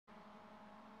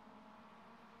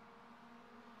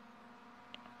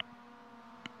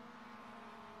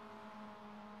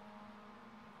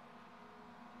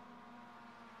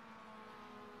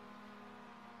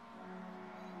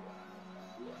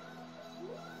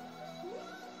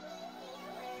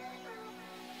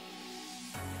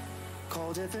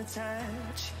cold at the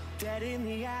touch, dead in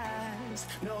the eyes,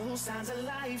 no signs of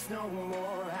life no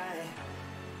more. I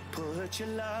put your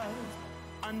love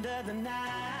under the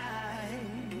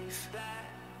knife.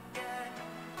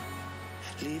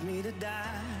 Leave me to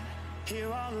die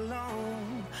here all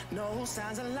alone. No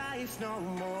signs of life no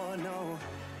more, no.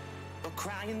 A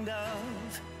crying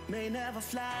dove may never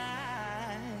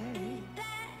fly.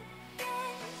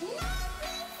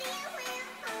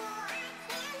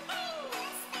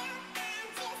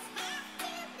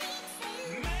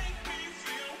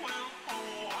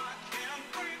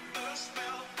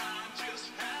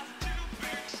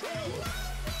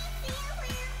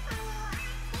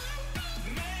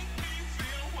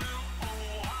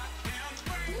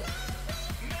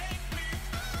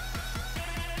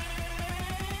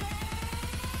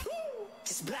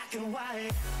 Black and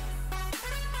white.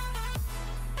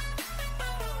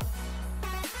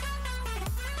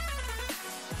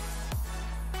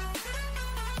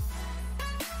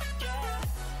 Yeah.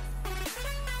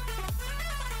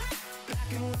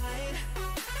 Black and white.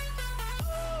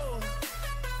 Oh.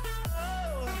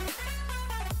 Oh.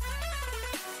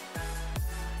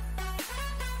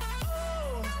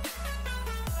 Oh.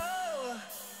 Oh.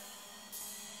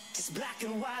 Just black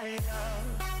and white.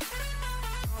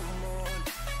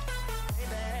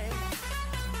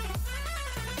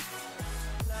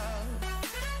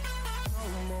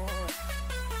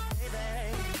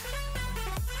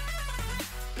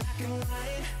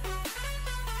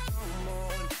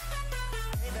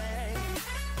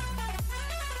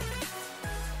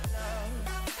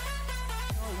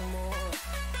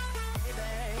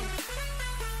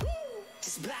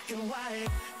 Black and white,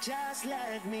 just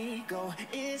let me go.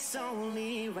 It's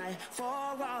only right. For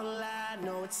all I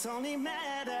know, it's only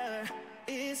matter.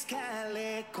 It's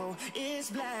calico,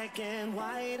 it's black and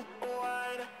white.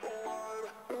 White, white,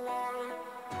 white.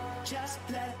 Just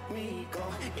let me go.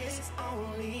 It's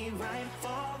only right. For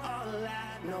all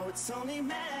I know, it's only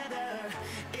matter.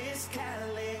 It's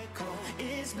calico,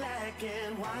 it's black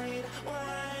and white.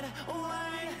 White,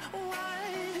 white, white.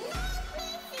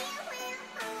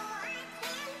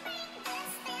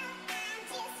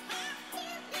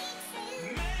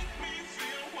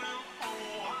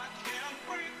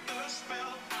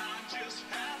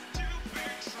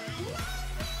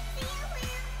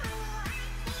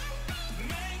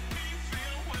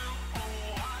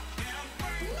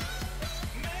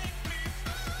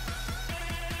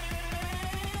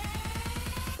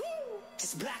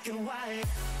 Black and white.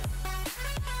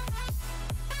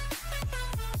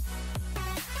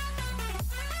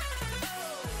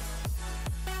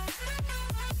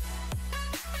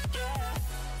 Yeah.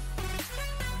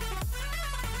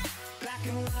 Black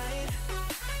and white.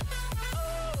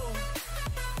 Oh.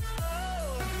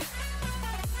 Oh.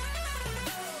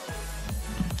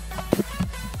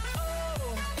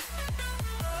 Oh.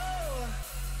 Oh.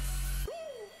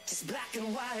 Just black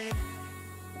and white.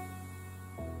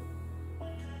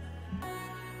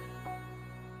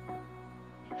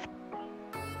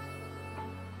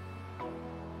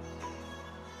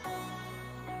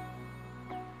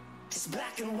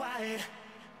 Black and white.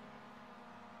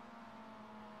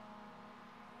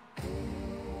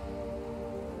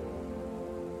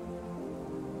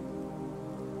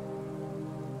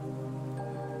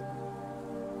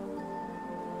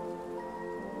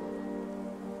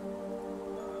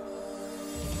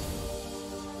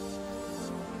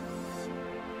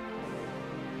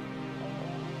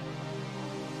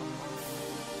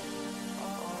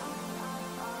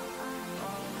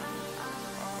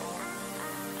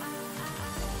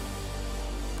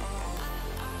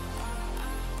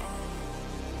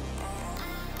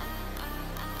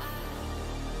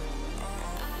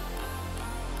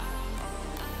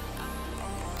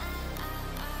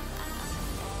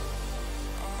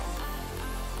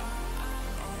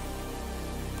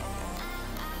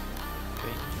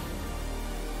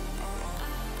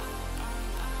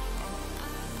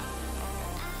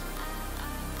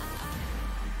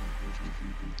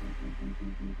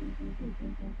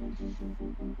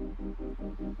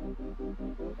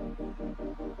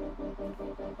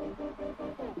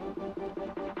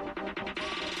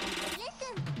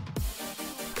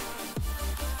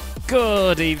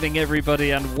 Good evening,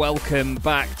 everybody, and welcome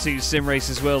back to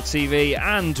Simracersworld TV,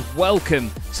 and welcome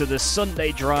to the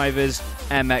Sunday Drivers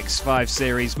MX-5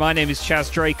 series. My name is Chaz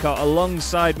Draycott.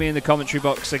 Alongside me in the commentary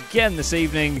box again this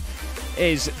evening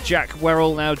is Jack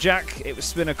Werrell. Now, Jack,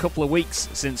 it's been a couple of weeks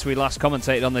since we last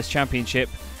commentated on this championship,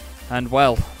 and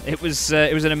well, it was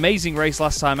an amazing race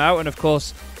last time out, and of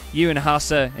course, you and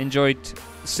Hassa enjoyed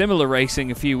similar racing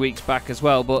a few weeks back as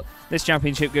well, but this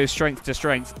championship goes strength to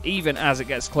strength, even as it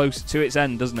gets closer to its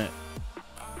end, doesn't it?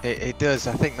 It does.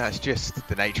 I think that's just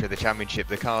the nature of the championship.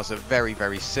 The cars are very,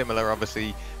 very similar.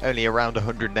 Obviously, only around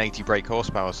 180 brake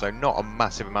horsepower, so not a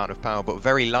massive amount of power, but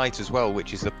very light as well,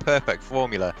 which is the perfect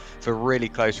formula for really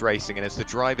close racing. And as the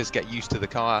drivers get used to the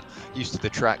car, used to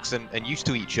the tracks, and used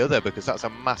to each other, because that's a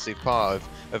massive part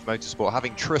of motorsport,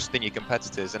 having trust in your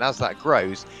competitors. And as that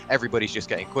grows, everybody's just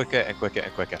getting quicker and quicker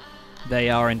and quicker. They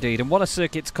are indeed. And what a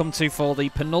circuit to come to for the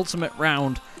penultimate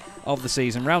round of the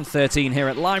season, round 13 here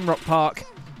at Lime Rock Park.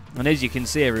 And as you can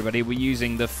see, everybody, we're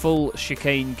using the full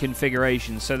chicane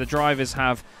configuration. So the drivers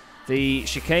have the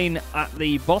chicane at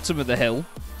the bottom of the hill,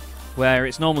 where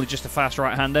it's normally just a fast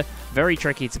right-hander. Very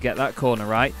tricky to get that corner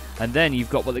right. And then you've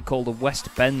got what they call the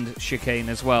West Bend chicane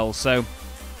as well. So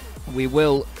we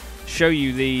will show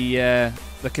you the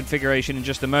configuration in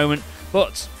just a moment.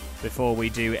 But before we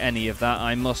do any of that,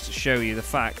 I must show you the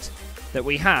fact that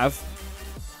we have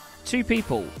two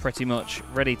people pretty much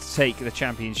ready to take the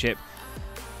championship.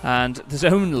 And there's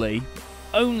only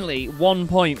 1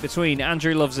 point between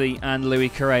Andrew Lovesey and Louis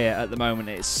Correa at the moment.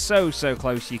 It's so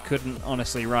close you couldn't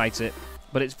honestly write it.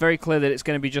 But it's very clear that it's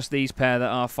going to be just these pair that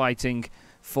are fighting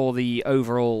for the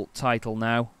overall title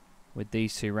now, with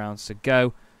these 2 rounds to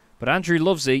go. But Andrew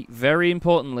Lovesey, very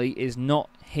importantly, is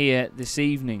not here this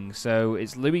evening. So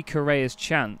it's Louis Correa's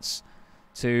chance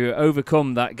to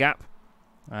overcome that gap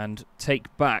and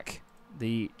take back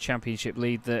the championship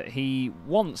lead that he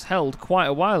once held quite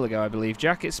a while ago, I believe.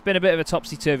 Jack, it's been a bit of a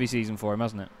topsy-turvy season for him,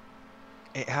 hasn't it?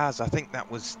 It has. I think that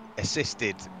was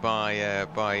assisted by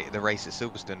the race at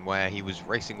Silverstone, where he was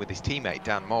racing with his teammate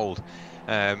Dan Mould,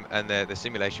 and the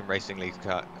Simulation Racing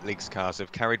League's cars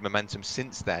have carried momentum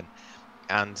since then.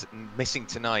 And missing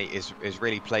tonight is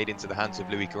really played into the hands of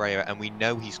Louis Correa, and we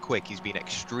know he's quick. He's been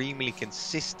extremely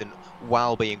consistent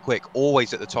while being quick,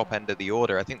 always at the top end of the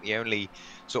order. I think the only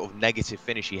sort of negative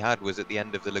finish he had was at the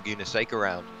end of the Laguna Seca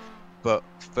round. But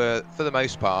for the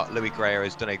most part, Louis Correa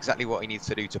has done exactly what he needs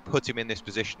to do to put him in this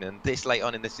position. And this late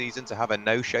on in the season, to have a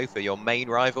no-show for your main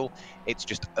rival, it's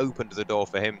just opened the door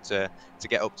for him to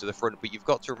get up to the front. But you've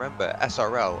got to remember,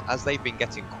 SRL, as they've been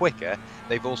getting quicker,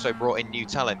 they've also brought in new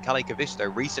talent. Kalle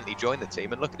Kavisto recently joined the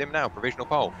team, and look at him now, provisional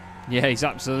pole. Yeah, he's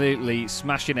absolutely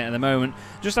smashing it at the moment.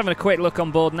 Just having a quick look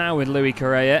on board now with Louis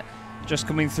Correa. Just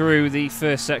coming through the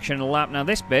first section of the lap. Now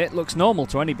this bit looks normal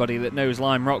to anybody that knows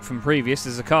Lime Rock from previous.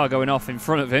 There's a car going off in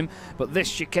front of him, but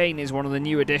this chicane is one of the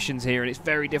new additions here, and it's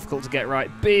very difficult to get right.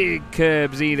 Big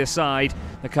curbs either side.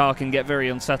 The car can get very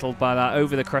unsettled by that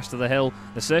over the crest of the hill.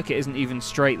 The circuit isn't even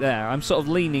straight there. I'm sort of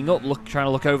leaning up, trying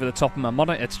to look over the top of my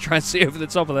monitor to try and see over the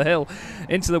top of the hill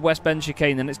into the West Bend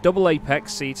chicane. Then it's double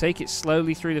apex, so you take it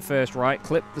slowly through the first right,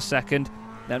 clip the second,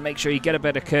 then make sure you get a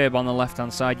better curb on the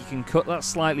left-hand side. You can cut that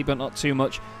slightly, but not too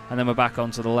much. And then we're back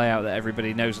onto the layout that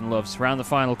everybody knows and loves. Around the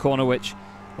final corner, which,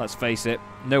 let's face it,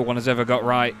 no one has ever got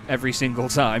right every single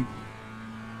time.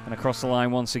 And across the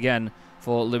line once again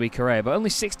for Louis Correa. But only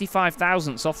 65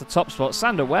 thousandths off the top spot.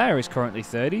 Sander Ware is currently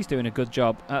third. He's doing a good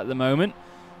job at the moment.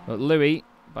 But Louis,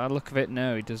 by the look of it,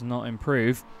 no, he does not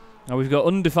improve. Now we've got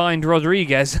undefined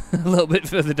Rodriguez a little bit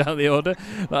further down the order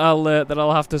that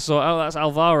I'll have to sort out. That's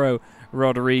Alvaro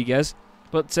Rodriguez.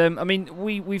 But I mean,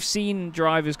 we've seen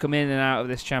drivers come in and out of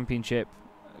this championship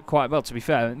quite well, to be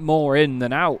fair, more in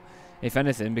than out, if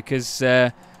anything, because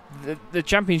the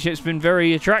championship's been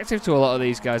very attractive to a lot of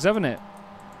these guys, haven't it?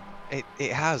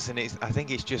 It has, and I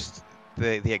think it's just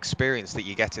the experience that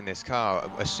you get in this car.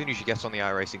 As soon as you get on the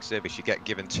iRacing service, you get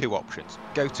given 2 options: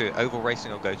 go to oval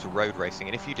racing or go to road racing.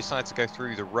 And if you decide to go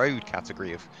through the road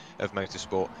category of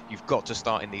motorsport, you've got to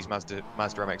start in these Mazda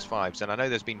MX-5s. And I know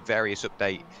there's been various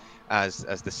updates as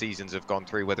the seasons have gone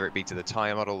through, whether it be to the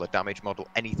tyre model, the damage model,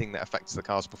 anything that affects the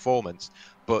car's performance,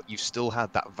 but you've still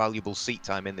had that valuable seat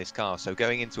time in this car. So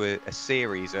going into a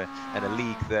series and a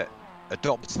league that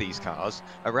adopts these cars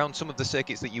around some of the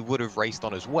circuits that you would have raced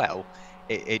on as well,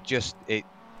 I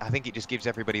think it just gives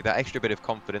everybody that extra bit of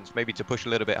confidence, maybe to push a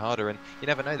little bit harder. And you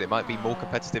never know, they might be more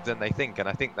competitive than they think. And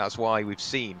I think that's why we've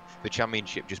seen the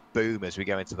championship just boom as we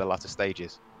go into the latter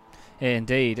stages.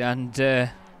 Indeed.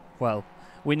 And well,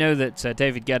 we know that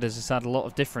David Geddes has had a lot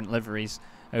of different liveries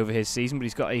over his season, but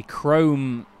he's got a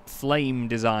chrome flame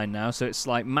design now, so it's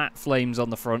like matte flames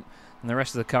on the front, and the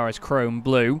rest of the car is chrome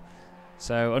blue.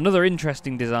 So another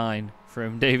interesting design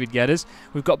from David Geddes.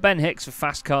 We've got Ben Hicks for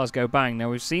Fast Cars Go Bang.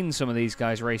 Now, we've seen some of these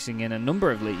guys racing in a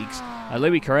number of leagues.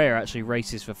 Louis Correa actually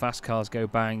races for Fast Cars Go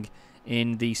Bang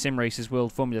in the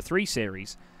Simracersworld Formula 3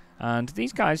 series. And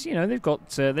these guys, you know, they've got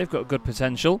good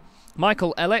potential.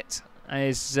 Michael Ellett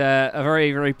is a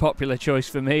very, very popular choice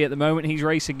for me at the moment. He's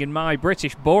racing in my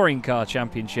British Boring Car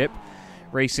Championship,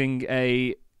 racing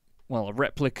a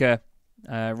replica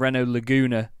Renault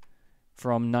Laguna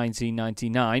from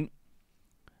 1999.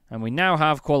 And we now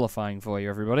have qualifying for you,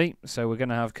 everybody. So we're going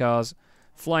to have cars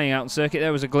flying out on circuit.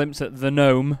 There was a glimpse at the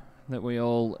gnome that we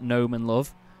all know and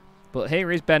love. But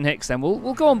here is Ben Hicks then.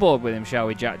 We'll go on board with him, shall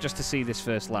we, Jack, just to see this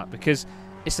first lap. Because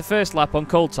it's the first lap on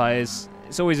cold tyres.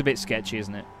 It's always a bit sketchy,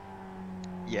 isn't it?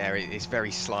 Yeah, it's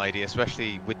very slidey,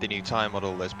 especially with the new tyre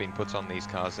model that's been put on these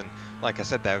cars. And like I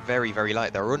said, they're very, very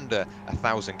light. They're under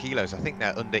 1,000 kilos. I think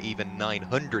they're under even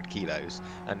 900 kilos.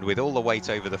 And with all the weight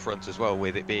over the front as well,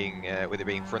 with it being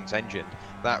front engined,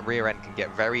 that rear end can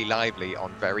get very lively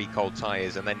on very cold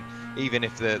tyres. And then even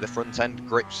if the front end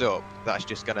grips up, that's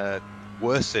just going to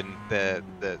worsen the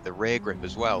rear grip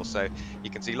as well. So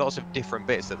you can see lots of different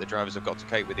bits that the drivers have got to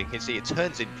cope with. You can see it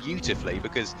turns in beautifully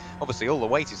because obviously all the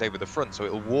weight is over the front, so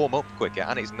it'll warm up quicker,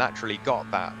 and it's naturally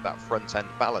got that front end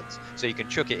balance, so you can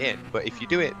chuck it in. But if you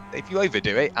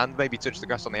overdo it and maybe touch the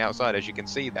grass on the outside, as you can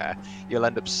see there, you'll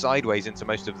end up sideways into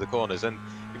most of the corners. And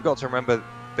you've got to remember,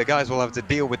 the guys will have to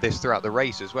deal with this throughout the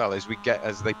race as well. As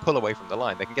they pull away from the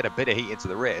line, they can get a bit of heat into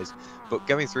the rears, but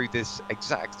going through this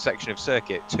exact section of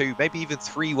circuit, 2, maybe even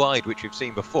 3 wide, which we've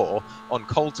seen before, on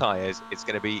cold tyres, it's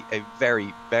going to be a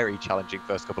very, very challenging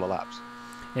first couple of laps.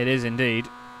 It is indeed.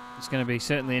 It's going to be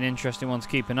certainly an interesting one to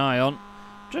keep an eye on.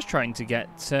 Just trying to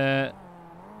get a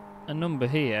number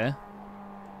here.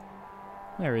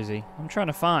 Where is he? I'm trying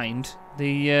to find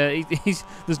the.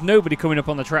 There's nobody coming up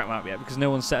on the track map yet because no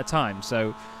one's set a time.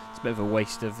 So it's a bit of a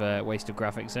waste of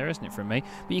graphics there, isn't it, from me?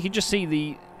 But you can just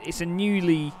see it's a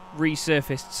newly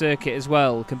resurfaced circuit as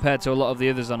well compared to a lot of the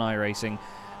others on iRacing,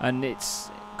 and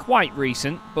it's quite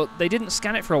recent. But they didn't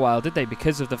scan it for a while, did they?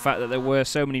 Because of the fact that there were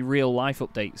so many real life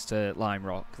updates to Lime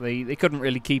Rock, they couldn't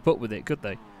really keep up with it, could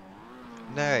they?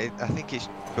 No, I think it's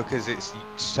because it's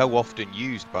so often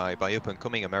used by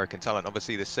up-and-coming American talent.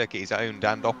 Obviously, the circuit is owned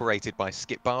and operated by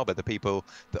Skip Barber, the people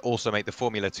that also make the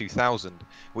Formula 2000,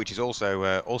 which is also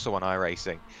on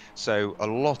iRacing. So a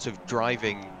lot of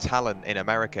driving talent in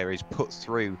America is put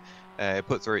through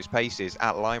its paces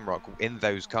at Lime Rock in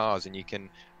those cars, and you can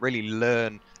really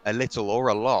learn a little or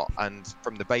a lot, and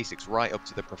from the basics right up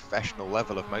to the professional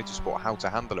level of motorsport, how to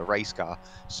handle a race car.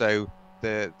 So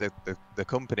the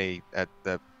company,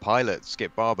 the pilot,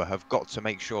 Skip Barber, have got to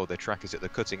make sure the track is at the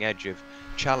cutting edge of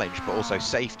challenge, but also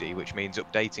safety, which means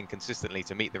updating consistently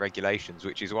to meet the regulations,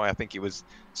 which is why I think it was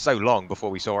so long before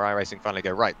we saw iRacing finally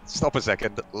go, right, stop a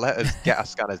second, let us get our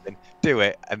scanners in, do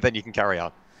it, and then you can carry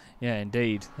on. Yeah,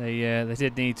 indeed. They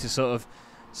did need to sort of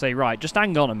say, right, just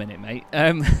hang on a minute, mate.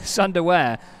 Sander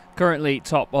Ware, currently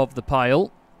top of the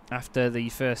pile, after the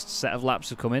first set of laps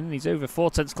have come in, and he's over 4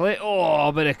 tenths clear. Oh,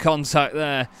 a bit of contact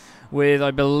there with,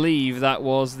 I believe that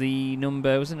was the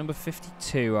number, was it number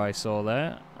 52 I saw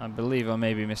there? I believe I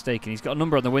may be mistaken. He's got a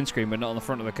number on the windscreen, but not on the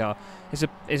front of the car.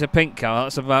 It's a pink car,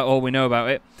 that's about all we know about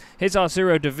it. Here's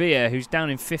Arturo De Villa, who's down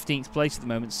in 15th place at the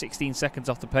moment, 16 seconds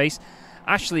off the pace.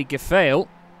 Ashley Gafail,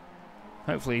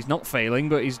 hopefully he's not failing,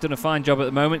 but he's done a fine job at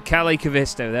the moment. Kalle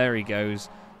Kavisto, there he goes,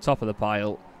 top of the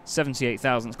pile. 78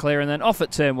 thousandths clear, and then off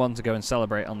at turn 1 to go and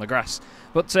celebrate on the grass.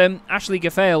 But Ashley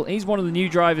Gafail, he's one of the new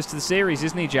drivers to the series,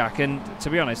 isn't he, Jack? And to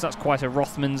be honest, that's quite a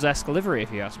Rothmans-esque livery,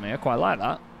 if you ask me. I quite like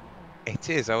that. It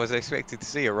is. I was expecting to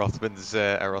see a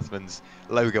Rothmans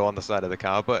logo on the side of the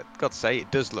car, but got to say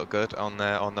it does look good on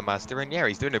the Mazda. And yeah,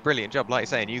 he's doing a brilliant job. Like I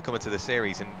say, a newcomer to the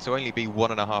series, and to only be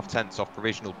 1.5 tenths off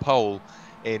provisional pole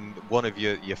in one of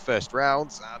your first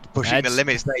rounds, and pushing the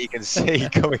limits there, you can see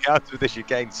coming out of the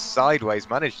chicane sideways,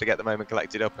 managed to get the moment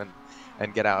collected up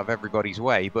and get out of everybody's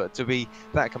way. But to be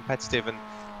that competitive and,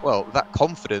 well, that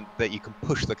confident that you can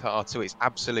push the car to its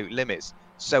absolute limits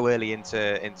so early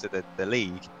into the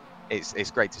league,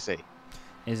 it's great to see.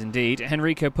 Is indeed.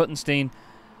 Henrico Puttenstein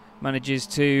manages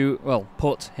to, well,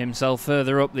 put himself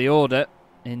further up the order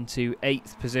into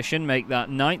 8th position, make that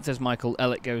 9th as Michael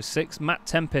Elliott goes 6th. Matt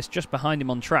Tempest, just behind him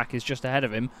on track, is just ahead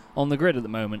of him on the grid at the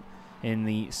moment in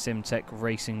the Simtech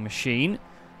racing machine.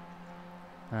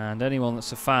 And anyone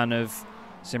that's a fan of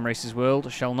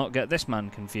Simracersworld shall not get this man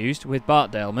confused with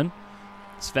Bart Daleman.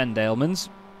 Sven Dalemans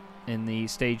in the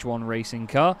Stage 1 racing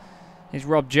car. Here's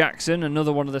Rob Jackson,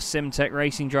 another one of the Simtech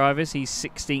racing drivers. He's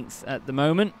 16th at the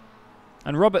moment.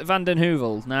 And Robert van den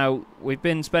Heuvel. Now, we've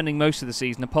been spending most of the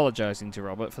season apologising to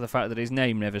Robert for the fact that his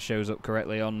name never shows up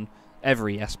correctly on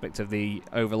every aspect of the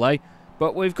overlay.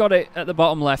 But we've got it at the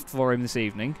bottom left for him this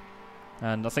evening.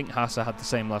 And I think Hassa had the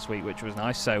same last week, which was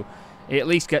nice. So he at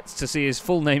least gets to see his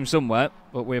full name somewhere.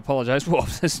 But we apologise.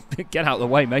 Get out of the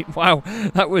way, mate. Wow.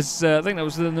 That was, I think that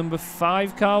was the number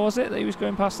 5 car, was it, that he was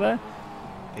going past there?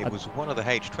 It was one of the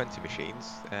H20 machines.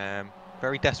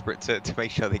 very desperate to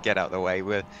make sure they get out of the way.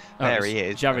 There he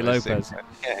is. Xavi Lopez.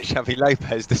 Yeah, Xavi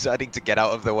Lopez deciding to get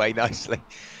out of the way nicely.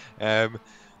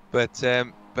 But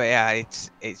yeah,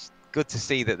 it's good to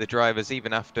see that the drivers,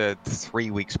 even after the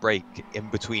 3 weeks break in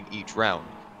between each round,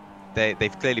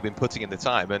 they've clearly been putting in the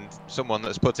time, and someone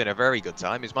that's put in a very good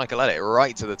time is Michael Elliott,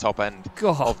 right to the top end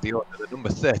of the order, the number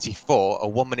 34, a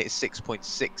 1 minute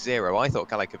 6.60. I thought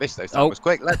Kalle Kavisto's time was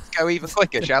quick. Let's go even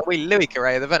quicker, shall we? Louis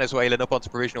Correa, the Venezuelan, up onto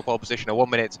provisional pole position, a 1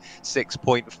 minute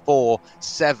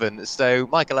 6.47. So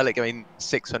Michael Elliott going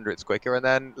 600ths quicker, and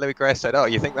then Louis Correa said, "Oh,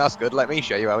 you think that's good? Let me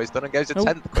show you how it's done," and goes a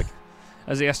 10th quicker.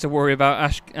 As he has to worry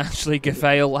about Ashley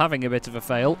Gafail having a bit of a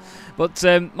fail. But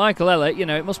Michael Elliott,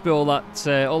 it must be all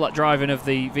that driving of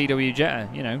the VW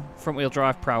Jetta, front-wheel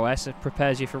drive prowess. It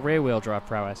prepares you for rear-wheel drive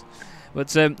prowess.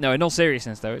 But no, in all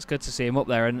seriousness, though, it's good to see him up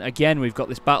there. And again, we've got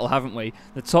this battle, haven't we?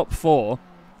 The top four,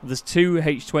 there's 2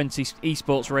 H20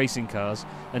 esports racing cars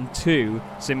and 2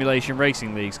 Simulation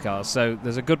Racing Leagues cars. So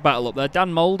there's a good battle up there.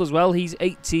 Dan Mould as well. He's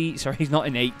 80. Sorry, he's not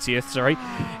in 80th. Sorry,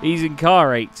 he's in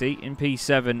car 80 in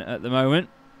P7 at the moment.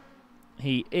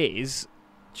 He is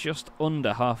just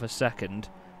under half a second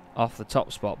off the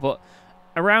top spot. But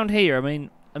around here, I mean,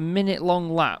 a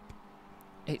minute-long lap.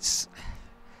 It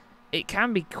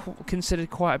can be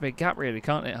considered quite a big gap, really,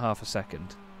 can't it? Half a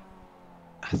second.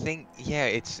 I think, yeah,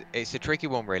 it's a tricky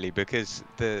one really, because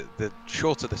the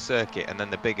shorter the circuit and then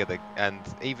the bigger and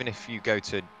even if you go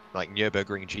to like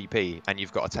Nürburgring GP and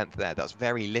you've got a 10th there, that's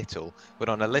very little. But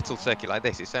on a little circuit like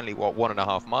this, it's only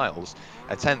 1.5 miles.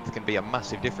 A 10th can be a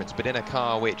massive difference. But in a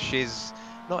car which is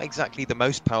not exactly the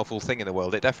most powerful thing in the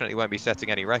world, it definitely won't be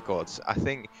setting any records. I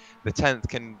think the 10th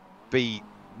can be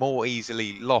more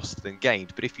easily lost than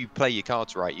gained. But if you play your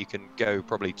cards right, you can go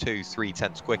probably 2-3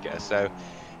 tenths quicker. So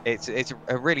it's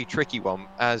a really tricky one,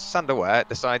 as Sander Ware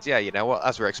decides, yeah, you know what,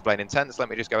 as we're explaining tenths, let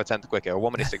me just go a tenth quicker,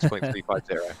 1 minute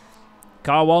 6.350.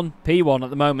 Car 1, P1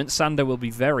 at the moment. Sander will be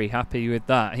very happy with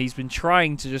that. He's been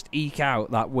trying to just eke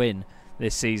out that win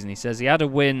this season. He says he had a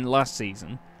win last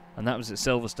season, and that was at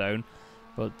Silverstone.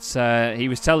 But he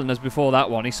was telling us before that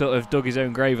one, he sort of dug his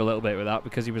own grave a little bit with that,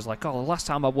 because he was like, oh, the last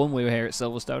time I won we were here at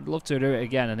Silverstone, I'd love to do it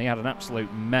again. And he had an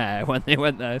absolute mare when they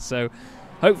went there. So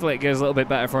hopefully it goes a little bit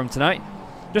better for him tonight.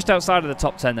 Just outside of the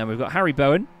top 10 then, we've got Harry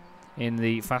Bowen in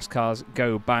the Fast Cars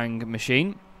Go Bang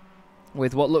machine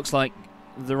with what looks like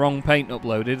the wrong paint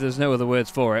uploaded. There's no other words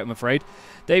for it, I'm afraid.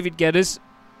 David Geddes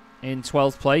in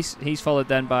 12th place. He's followed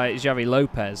then by Xavi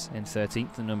Lopez in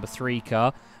 13th, the number 3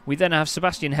 car. We then have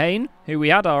Sebastian Hain, who we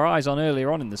had our eyes on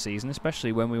earlier on in the season,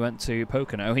 especially when we went to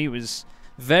Pocono. He was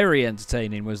very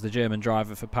entertaining, was the German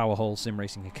driver for Powerhole Sim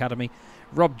Racing Academy.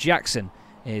 Rob Jackson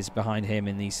is behind him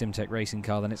in the Simtech racing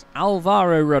car. Then it's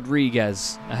Alvaro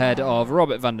Rodriguez ahead of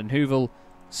Robert van den Heuvel,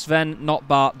 Sven Not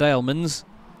Bart Dalemans,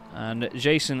 and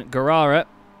Jason Guerrara,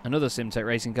 another Simtech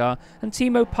racing car, and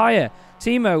Timo Paier.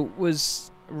 Timo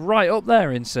was right up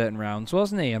there in certain rounds,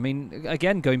 wasn't he? I mean,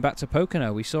 again, going back to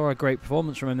Pocono, we saw a great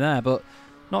performance from him there, but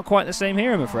not quite the same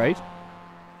here, I'm afraid.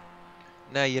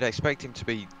 No, you'd expect him to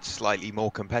be slightly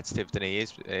more competitive than he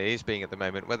is being at the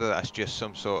moment. Whether that's just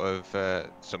some sort of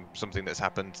something that's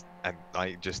happened and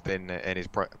just in his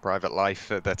private life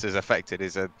that has affected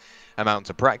his amount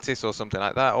of practice or something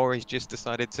like that, or he's just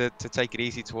decided to take it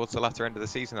easy towards the latter end of the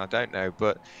season. I don't know,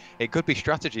 but it could be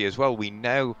strategy as well. We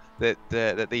know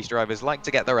that these drivers like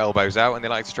to get their elbows out and they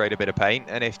like to trade a bit of paint.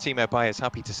 And if Timo Paier is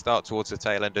happy to start towards the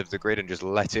tail end of the grid and just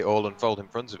let it all unfold in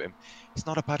front of him, it's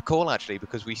not a bad call actually,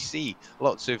 because we see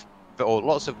lots of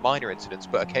minor incidents,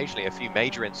 but occasionally a few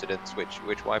major incidents which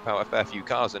wipe out a fair few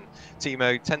cars. And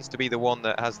Timo tends to be the one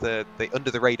that has the under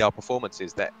the radar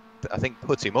performances that I think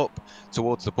put him up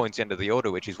towards the pointy end of the order,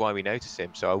 which is why we notice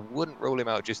him. So I wouldn't rule him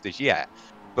out just as yet.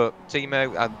 But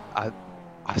Timo, I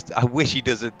wish he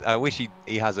does I wish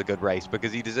he has a good race,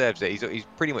 because he deserves it. He's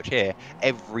pretty much here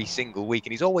every single week,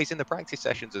 and he's always in the practice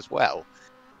sessions as well.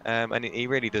 And he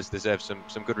really does deserve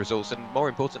some good results, and more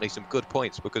importantly some good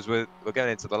points, because we're going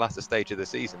into the latter stage of the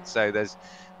season. So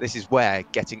this is where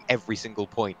getting every single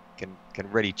point can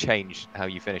really change how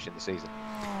you finish in the season.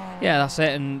 Yeah, that's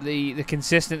it, and the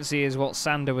consistency is what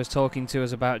Sander was talking to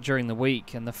us about during the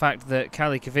week, and the fact that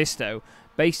Kalle Kavisto,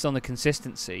 based on the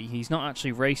consistency, he's not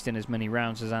actually raced in as many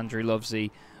rounds as Andrew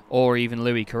Lovesey or even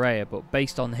Louis Correa, but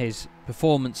based on his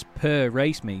performance per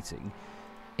race meeting,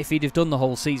 if he'd have done the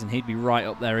whole season, he'd be right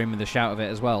up there in with a shout of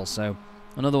it as well. So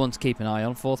another one to keep an eye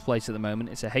on. 4th place at the moment.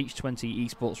 It's a H20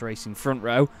 Esports Racing front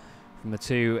row from the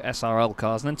 2 SRL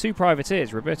cars. And then 2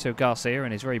 privateers. Roberto Garcia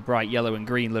in his very bright yellow and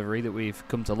green livery that we've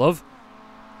come to love,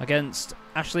 against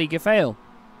Ashley Gafail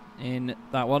in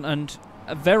that one. And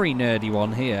a very nerdy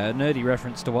one here. A nerdy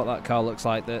reference to what that car looks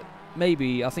like that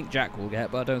maybe I think Jack will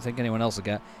get, but I don't think anyone else will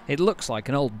get. It looks like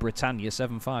an old Britannia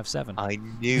 757. I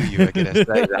knew you were going to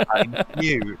say that. I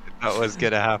knew that was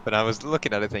going to happen. I was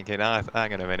looking at it thinking,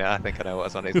 hang on a minute, I think I know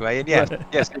what's on its way. And yes,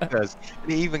 it does.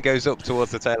 It even goes up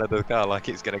towards the tail of the car like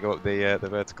it's going to go up the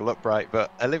vertical upright.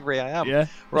 But a livery I am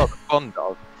rather fond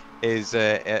of is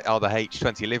are the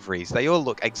H20 liveries. They all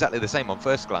look exactly the same on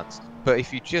first glance, but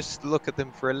if you just look at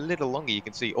them for a little longer, you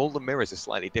can see all the mirrors are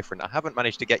slightly different. I haven't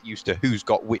managed to get used to who's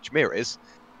got which mirrors.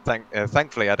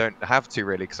 Thankfully, I don't have to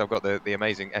really, because I've got the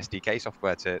amazing SDK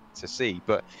software to see.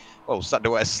 But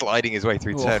Sanderwehr's sliding his way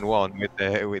through turn one with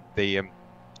the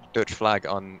Dutch flag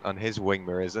on his wing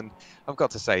mirrors, and I've got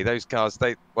to say those cars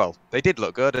they did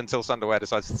look good until Sanderwehr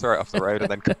decides to throw it off the road and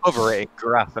then cover it in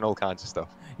grass and all kinds of stuff.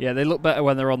 Yeah, they look better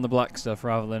when they're on the black stuff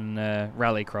rather than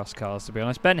rallycross cars, to be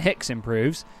honest. Ben Hicks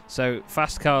improves, so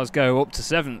fast cars go up to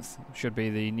 7th, should be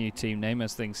the new team name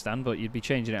as things stand, but you'd be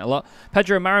changing it a lot.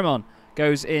 Pedro Marimon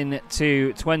goes in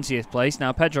to 20th place.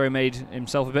 Now, Pedro made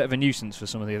himself a bit of a nuisance for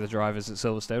some of the other drivers at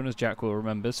Silverstone, as Jack will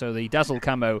remember, so the Dazzle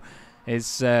Camo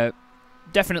is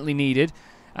definitely needed.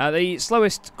 The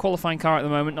slowest qualifying car at the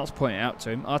moment, not to point it out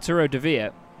to him, Arturo De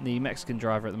Villa, the Mexican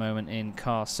driver at the moment in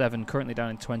car 7, currently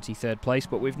down in 23rd place,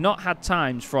 but we've not had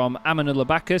times from Amanullah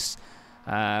Bacchus,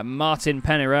 Martin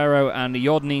Peneiro and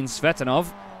Jordanin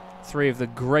Svetanov, 3 of the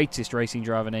greatest racing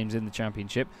driver names in the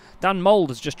championship. Dan Mould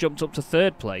has just jumped up to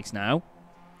 3rd place now,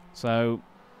 so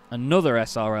another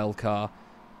SRL car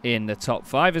in the top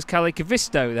 5 as Kalle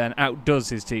Kavisto then outdoes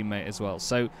his teammate as well.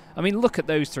 So, I mean, look at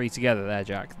those 3 together there,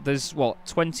 Jack. There's,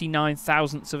 29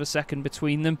 thousandths of a second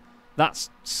between them? That's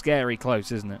scary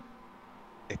close, isn't it?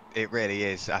 It really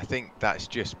is. I think that's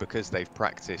just because they've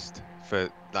practiced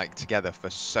together for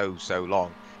so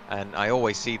long. And I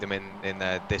always see them in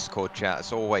their Discord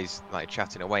chats, always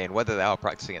chatting away. And whether they are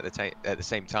practicing at the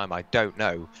same time, I don't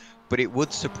know. But it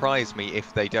would surprise me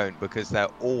if they don't, because they're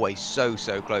always so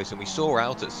close. And we saw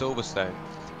out at Silverstone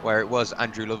where it was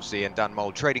Andrew Lovesey and Dan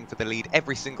Mould trading for the lead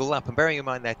every single lap, and bearing in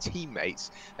mind their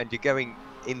teammates, and you're going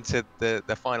into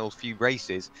the final few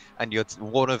races and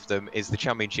one of them is the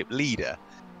championship leader.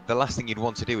 The last thing you'd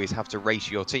want to do is have to race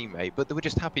your teammate, but they were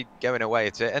just happy going away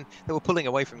at it, and they were pulling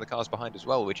away from the cars behind as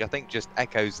well, which I think just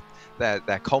echoes their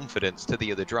confidence to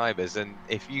the other drivers. And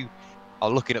if you are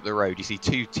looking up the road, you see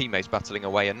 2 teammates battling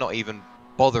away and not even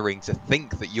bothering to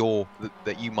think that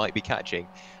you might be catching,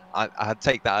 I'd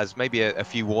take that as maybe a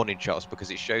few warning shots, because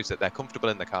it shows that they're comfortable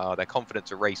in the car, they're confident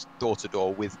to race door to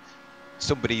door with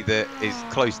somebody that is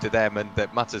close to them and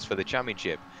that matters for the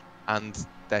championship, and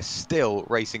they're still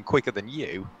racing quicker than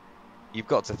you. You've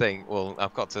got to think, well,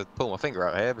 I've got to pull my finger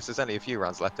out here because there's only a few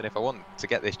rounds left, and if I want to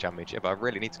get this championship, I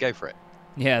really need to go for it.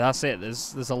 Yeah, that's it.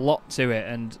 There's a lot to it,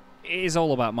 and it is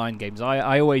all about mind games.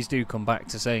 I always do come back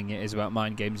to saying it is about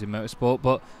mind games in motorsport,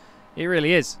 but it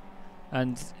really is.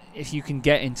 And if you can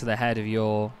get into the head of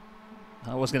your,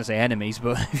 I was going to say enemies,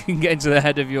 but if you can get into the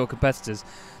head of your competitors,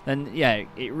 then yeah,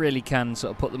 it really can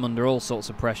sort of put them under all sorts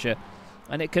of pressure,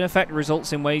 and it can affect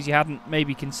results in ways you hadn't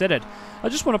maybe considered. I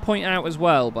just want to point out as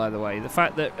well, by the way, the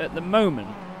fact that at the moment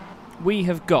we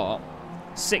have got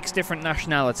 6 different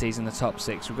nationalities in the top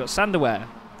 6. We've got Sanderwehr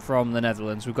from the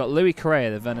Netherlands, we've got Louis Correa,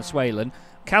 the Venezuelan,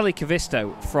 Kalle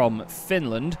Kavisto from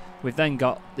Finland, we've then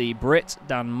got the Brit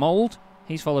Dan Mould,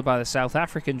 he's followed by the South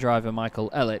African driver Michael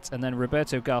Ellett, and then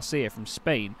Roberto Garcia from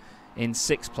Spain in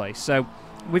 6th place. So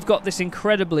we've got this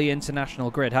incredibly international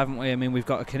grid, haven't we? I mean, we've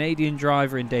got a Canadian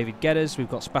driver in David Geddes, we've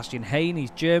got Sebastian Hain,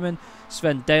 he's German,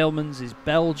 Sven Dailmans is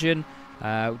Belgian,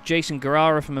 Jason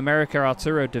Guerrara from America,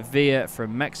 Arturo De Villa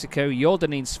from Mexico,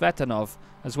 Jordanin Svetanov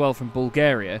as well from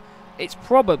Bulgaria. It's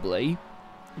probably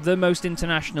the most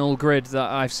international grid that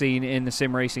I've seen in the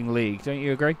Sim Racing League. Don't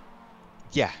you agree?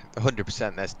 Yeah,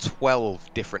 100%. There's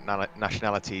 12 different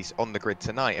nationalities on the grid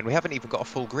tonight, and we haven't even got a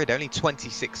full grid. Only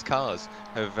 26 cars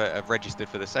have registered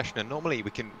for the session, and normally we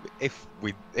can, if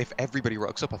everybody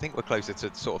rocks up, I think we're closer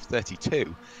to sort of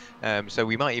 32. So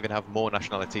we might even have more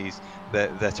nationalities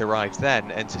that arrive then,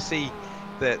 and to see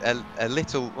that a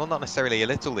little, well, not necessarily a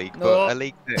little league, but a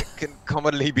league that can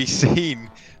commonly be seen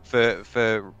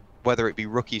for whether it be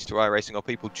rookies to iRacing or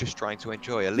people just trying to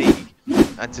enjoy a league,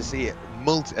 and to see it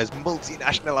as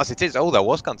multinational as it is. Oh, there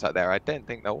was contact there. I didn't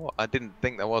think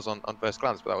there was on first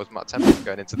glance, but that was Matt Tempest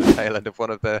going into the tail end of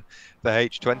one of the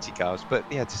H20 cars. But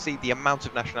yeah, to see the amount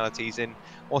of nationalities in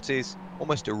what is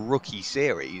almost a rookie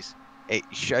series, it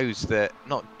shows that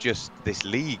not just this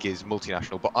league is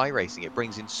multinational, but iRacing, it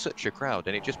brings in such a crowd,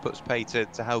 and it just puts pay to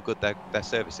how good their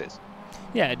service is.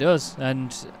 Yeah, it does,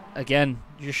 and again,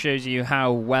 just shows you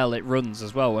how well it runs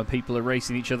as well when people are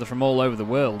racing each other from all over the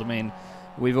world. I mean,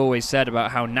 we've always said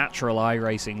about how natural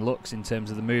iRacing looks in terms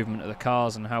of the movement of the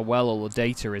cars and how well all the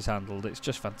data is handled. It's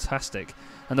just fantastic.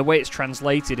 And the way it's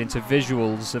translated into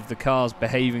visuals of the cars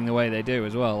behaving the way they do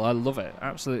as well. I love it.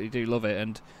 Absolutely do love it.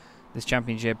 And this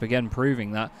championship, again,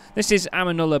 proving that. This is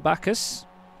Amanullah Bacchus.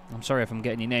 I'm sorry if I'm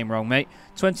getting your name wrong, mate.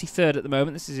 23rd at the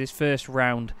moment. This is his first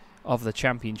round of the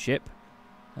championship.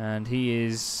 And he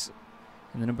is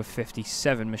in the number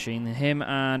 57 machine. Him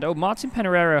and... oh, Martin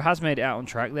Peñarero has made it out on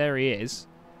track. There he is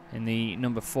in the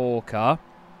number 4 car.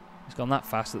 He's gone that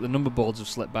fast that the number boards have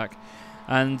slipped back.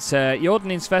 And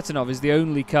Yordanin Svetanov is the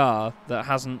only car that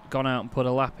hasn't gone out and put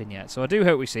a lap in yet. So I do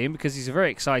hope we see him, because he's a very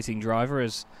exciting driver,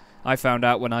 as I found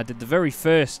out when I did the very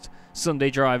first Sunday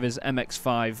Drivers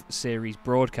MX-5 series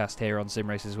broadcast here on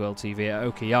Simracersworld TV at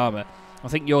Okayama. I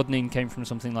think Yordanin came from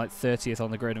something like 30th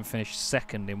on the grid and finished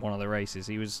 2nd in one of the races.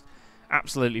 He was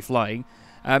absolutely flying.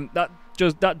 That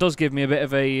does give me a bit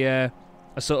of a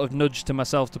sort of nudge to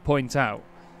myself to point out.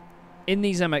 In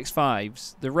these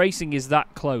MX-5s, the racing is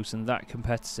that close and that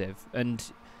competitive, and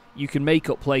you can make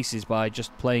up places by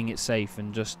just playing it safe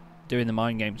and just doing the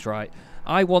mind games right.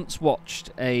 I once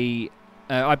watched I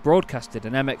broadcasted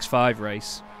an MX-5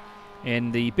 race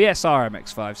in the BSR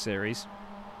MX-5 series,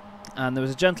 and there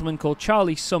was a gentleman called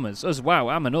Charlie Summers. Wow,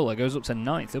 Amanullah goes up to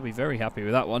 9th. He'll be very happy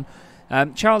with that one.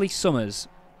 Charlie Summers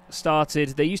started...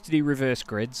 they used to do reverse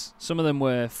grids. Some of them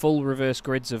were full reverse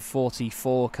grids of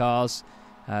 44 cars.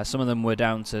 Some of them were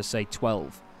down to, say,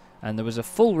 12. And there was a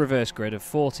full reverse grid of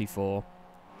 44,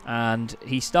 and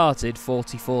he started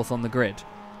 44th on the grid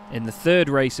in the 3rd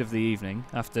race of the evening,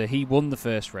 after he won the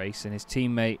first race and his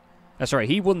teammate...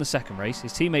 he won the second race.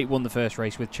 His teammate won the first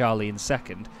race with Charlie in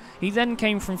 2nd. He then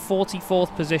came from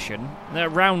 44th position,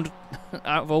 around,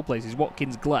 out of all places,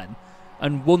 Watkins Glen,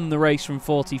 and won the race from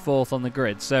 44th on the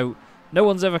grid. So no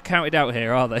one's ever counted out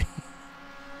here, are they?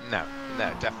 No,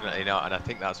 definitely not. And I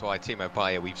think that's why Timo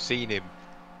Bayer, we've seen him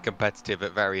competitive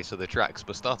at various other tracks,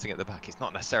 but starting at the back is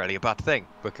not necessarily a bad thing,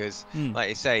 because like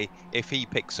you say, if he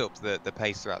picks up the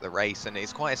pace throughout the race, and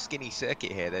it's quite a skinny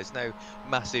circuit here, there's no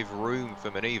massive room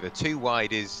for manoeuvre. 2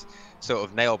 wide is sort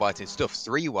of nail-biting stuff.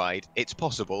 3 wide, it's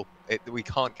possible. We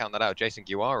can't count that out. Jason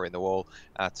Guara in the wall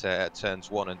at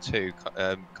turns 1 and 2,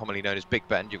 commonly known as Big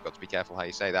Bend. You've got to be careful how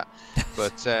you say that.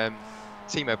 But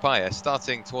Timo Bayer,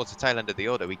 starting towards the tail end of the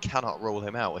order, we cannot rule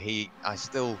him out. I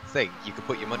still think you could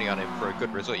put your money on him for a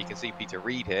good result. You can see Peter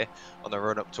Reid here on the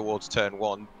run up towards turn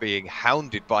 1 being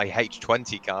hounded by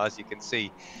H20 cars. You can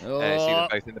see them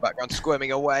both in the background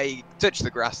squirming away, touch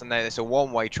the grass, and then it's a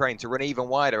one-way train to run even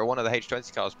wider. One of the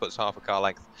H20 cars puts half a car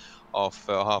length off,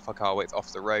 half a car width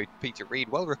off the road. Peter Reid,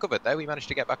 well recovered though. We managed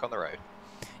to get back on the road.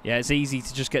 Yeah, it's easy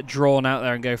to just get drawn out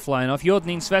there and go flying off.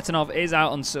 Yordanin Svetanov is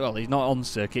out on... well, he's not on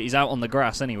circuit. He's out on the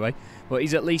grass anyway. But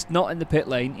he's at least not in the pit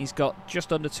lane. He's got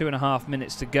just under 2.5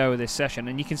 minutes to go this session.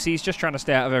 And you can see he's just trying to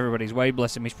stay out of everybody's way,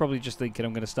 bless him. He's probably just thinking,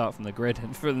 I'm going to start from the grid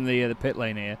and from the pit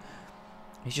lane here.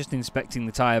 He's just inspecting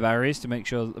the tyre barriers to make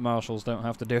sure that the marshals don't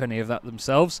have to do any of that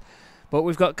themselves. But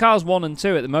we've got cars 1 and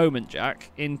 2 at the moment, Jack,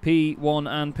 in P1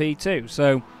 and P2.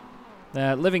 So...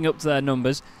 they're living up to their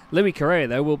numbers. Louis Correa,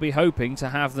 though, will be hoping to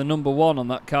have the number 1 on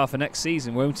that car for next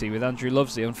season, won't he, with Andrew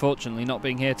Lovesey, unfortunately, not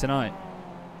being here tonight.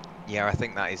 Yeah, I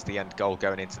think that is the end goal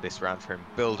going into this round for him.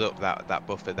 Build up that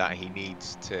buffer that he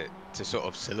needs to sort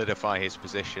of solidify his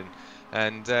position.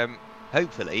 And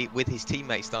hopefully, with his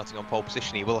teammates starting on pole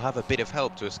position, he will have a bit of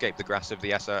help to escape the grasp of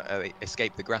the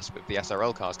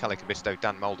SRL cars. Kalle Cabisto,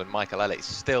 Dan Mould and Michael Elliott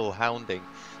still hounding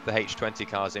the H20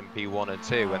 cars in P1 and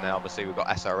 2, and then obviously we've got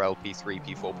SRL, P3,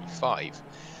 P4, P5.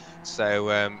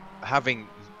 So having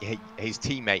his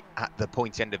teammate at the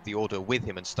point end of the order with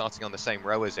him and starting on the same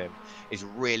row as him is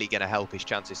really going to help his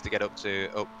chances to get up to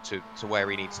where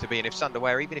he needs to be. And if Sander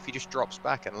Ware, even if he just drops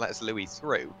back and lets Louis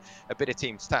through, a bit of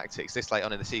team tactics this late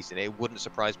on in the season, it wouldn't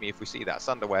surprise me if we see that.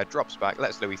 Sander Ware drops back,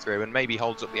 lets Louis through, and maybe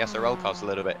holds up the SRL cars a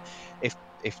little bit.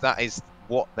 If that is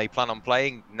what they plan on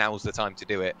playing, now's the time to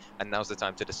do it, and now's the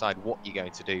time to decide what you're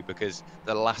going to do, because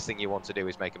the last thing you want to do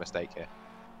is make a mistake here.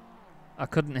 I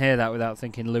couldn't hear that without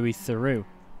thinking Louis Theroux,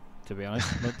 to be honest.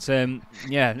 But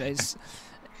yeah, it's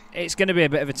going to be a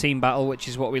bit of a team battle, which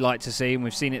is what we like to see, and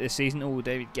we've seen it this season. Oh,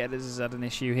 David Geddes has had an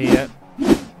issue here.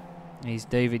 He's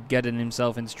David Gedden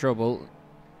himself into trouble.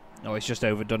 Oh, he's just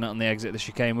overdone it on the exit of the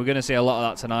chicane. We're going to see a lot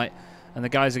of that tonight, and the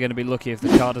guys are going to be lucky if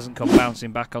the car doesn't come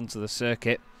bouncing back onto the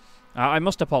circuit. I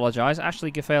must apologise.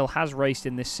 Ashley Gaffale has raced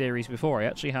in this series before. He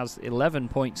actually has 11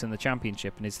 points in the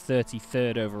championship and is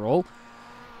 33rd overall.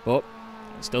 But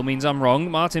it still means I'm wrong.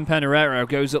 Martin Peñarero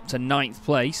goes up to 9th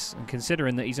place. And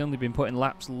considering that he's only been putting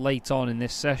laps late on in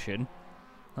this session,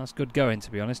 That's good going,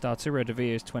 to be honest. Arturo De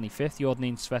Villa is 25th.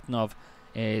 Yordneen Svetanov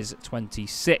is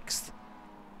 26th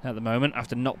at the moment,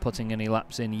 after not putting any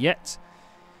laps in yet.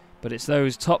 But it's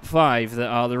those top 5 that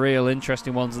are the real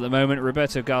interesting ones at the moment.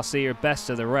 Roberto Garcia, best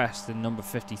of the rest, in number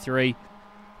 53.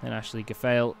 Then Ashley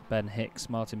Gafael, Ben Hicks,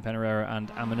 Martin Pereira and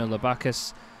Amanullah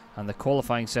Bacchus. And the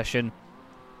qualifying session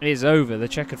is over. The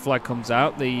checkered flag comes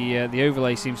out. The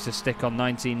overlay seems to stick on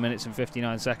 19 minutes and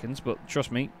 59 seconds, but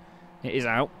trust me, it is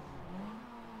out.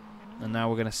 And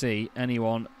now we're going to see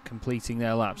anyone completing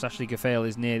their laps. Ashley Gafael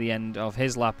is near the end of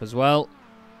his lap as well.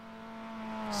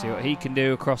 See what he can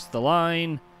do across the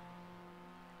line.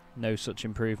 No such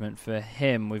improvement for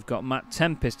him. We've got Matt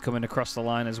Tempest coming across the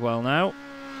line as well now.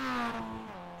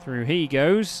 Through he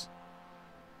goes.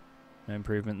 No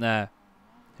improvement there.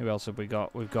 Who else have we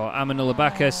got? We've got Amanullah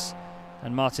Bacchus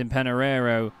and Martin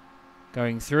Pereira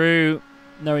going through.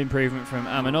 No improvement from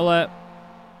Amanullah.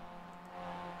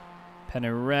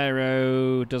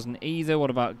 Pereira doesn't either. What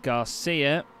about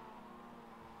Garcia?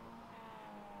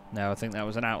 No, I think that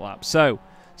was an out lap. So,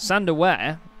 Sander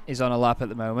Ware is on a lap at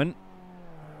the moment.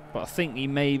 But I think he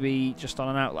may be just on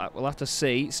an out lap. We'll have to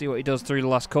see what he does through the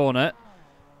last corner.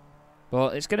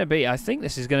 But it's going to be, I think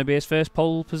this is going to be his first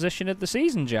pole position of the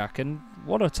season, Jack. And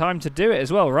what a time to do it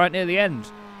as well, right near the end.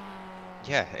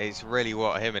 Yeah, it's really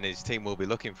what him and his team will be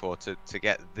looking for to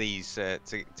get these to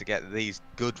get these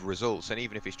good results. And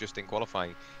even if it's just in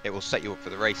qualifying, it will set you up for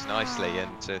the race nicely.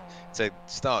 And to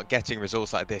start getting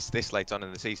results like this late on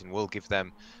in the season will give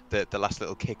them the last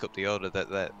little kick up the order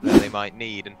that they might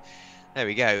need. And there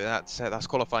we go. That's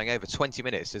qualifying over. 20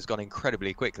 minutes has gone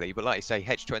incredibly quickly. But like you say,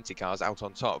 H20 cars out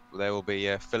on top. They will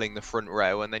be filling the front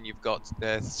row, and then you've got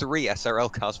 3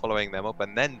 SRL cars following them up,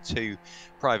 and then 2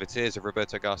 privateers of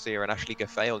Roberto Garcia and Ashley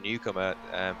Gafael, newcomer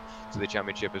to the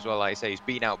championship as well. Like I say, he's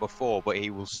been out before, but he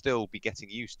will still be getting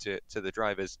used to the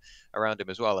drivers around him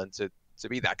as well, and to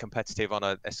be that competitive on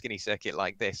a skinny circuit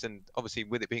like this. And obviously,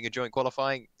 with it being a joint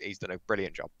qualifying, he's done a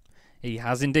brilliant job. He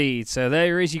has indeed. So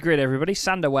there is your grid, everybody.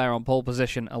 Sander Ware on pole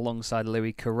position alongside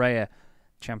Louis Correa.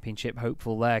 Championship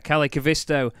hopeful there. Kalle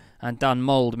Kavisto and Dan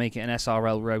Mould make it an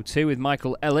SRL row 2 with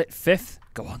Michael Ellett 5th.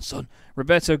 Go on, son.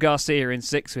 Roberto Garcia in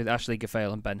 6th with Ashley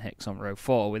Gafael and Ben Hicks on row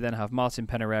 4. We then have Martin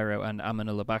Pereira and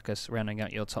Amanullah Bacchus rounding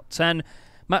out your top 10.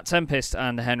 Matt Tempest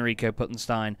and Henrico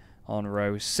Puttenstein on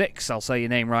row 6. I'll say your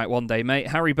name right one day, mate.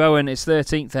 Harry Bowen is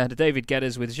 13th ahead of David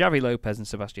Geddes with Xavi Lopez and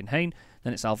Sebastian Hain.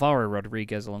 Then it's Alvaro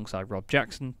Rodriguez alongside Rob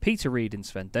Jackson, Peter Reid and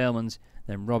Sven Dalemans.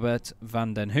 Then Robert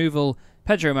van den Heuvel,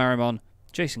 Pedro Marimon,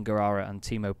 Jason Guerrara and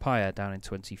Timo Paya down in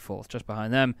 24th. Just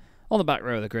behind them, on the back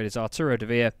row of the grid, is Arturo De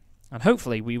Villa. And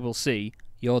hopefully we will see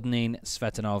Yordneen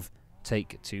Svetanov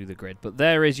take to the grid. But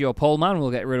there is your pole man.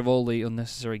 We'll get rid of all the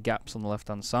unnecessary gaps on the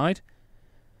left-hand side.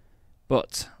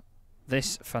 But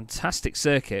this fantastic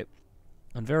circuit,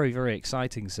 and very, very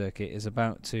exciting circuit, is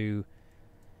about to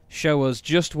show us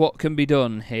just what can be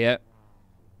done here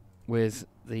with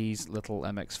these little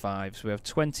MX-5s. We have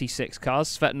 26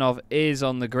 cars. Svetanov is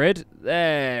on the grid.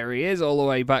 There he is, all the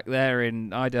way back there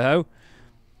in Idaho.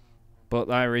 But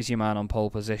there is your man on pole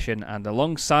position, and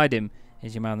alongside him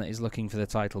is your man that is looking for the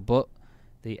title. But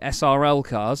the SRL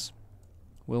cars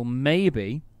will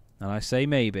maybe, and I say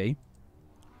maybe,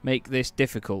 make this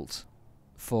difficult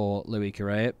for Louis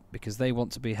Correa, because they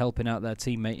want to be helping out their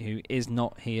teammate who is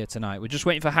not here tonight. We're just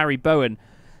waiting for Harry Bowen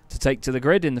to take to the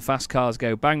grid in the Fast Cars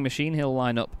Go Bang machine. He'll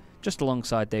line up just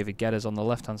alongside David Geddes on the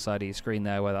left-hand side of your screen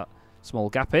there where that small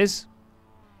gap is.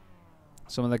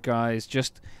 Some of the guys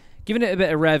just giving it a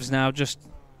bit of revs now, just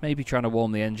maybe trying to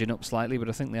warm the engine up slightly, but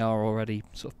I think they are already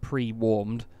sort of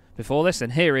pre-warmed before this.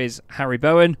 And here is Harry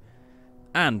Bowen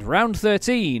and round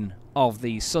 13 of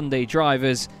the Sunday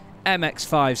Drivers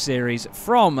MX-5 series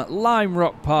from Lime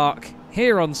Rock Park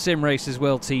here on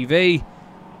Simracersworld TV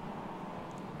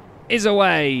is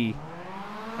away.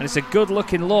 And it's a good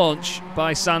looking launch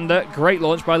by Sander. Great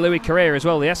launch by Louis Correa as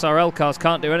well. The SRL cars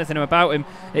can't do anything about him.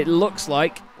 It looks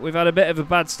like we've had a bit of a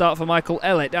bad start for Michael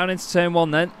Ellett. Down into turn 1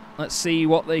 then. Let's see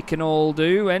what they can all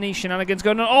do. Any shenanigans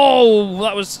going on? Oh,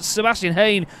 that was Sebastian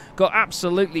Hain. Got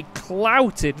absolutely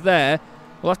clouted there.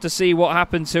 We'll have to see what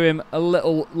happened to him a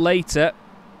little later.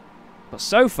 But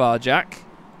so far, Jack,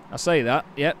 I say that,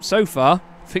 yep, so far,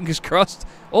 fingers crossed,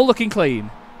 all looking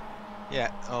clean.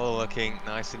 Yeah, all looking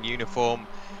nice and uniform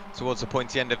towards the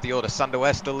pointy end of the order. Sander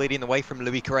Ware still leading the way from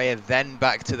Louis Correa, then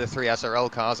back to the 3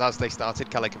 SRL cars as they started.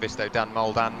 Kalle Kavisto, Dan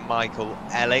Mould and Michael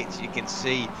Ellett. You can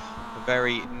see a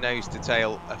very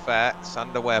nose-to-tail affair.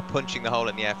 Sander Ware punching the hole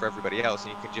in the air for everybody else,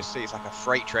 and you can just see it's like a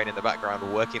freight train in the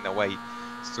background working their way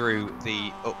through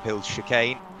the uphill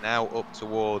chicane. Now up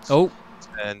towards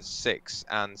turns 6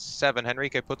 and 7.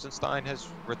 Henrico Puttenstein has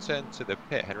returned to the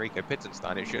pit. Henrico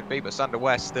Pittenstein it should be, but Sander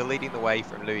West still leading the way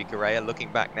from Louis Correa.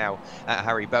 Looking back now at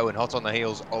Harry Bowen, hot on the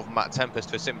heels of Matt Tempest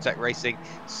for Simtech Racing.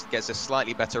 Gets a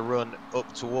slightly better run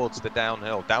up towards the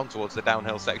downhill, down towards the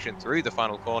downhill section through the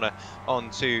final corner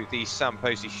onto the Sam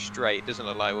Posey straight. It doesn't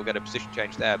look like we'll get a position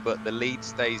change there, but the lead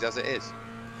stays as it is.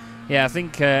 Yeah, I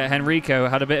think Henrico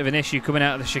had a bit of an issue coming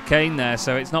out of the chicane there,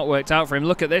 so it's not worked out for him.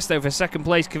 Look at this, though, for second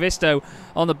place, Cavisto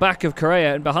on the back of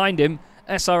Correa, and behind him,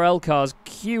 SRL cars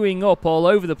queuing up all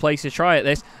over the place to try at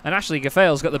this, and Ashley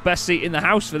Gaffale's got the best seat in the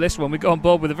house for this one. We got on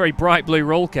board with a very bright blue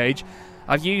roll cage.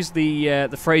 I've used the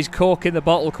phrase cork in the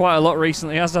bottle quite a lot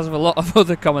recently, as does a lot of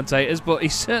other commentators, but he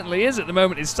certainly is at the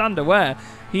moment in Sander Ware.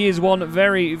 He is one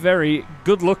very, very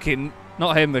good-looking,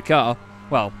 not him, the car.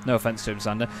 Well, no offence to him,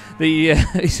 Sander.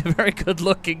 He's a very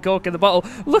good-looking cork in the bottle.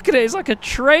 Look at it, it's like a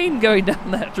train going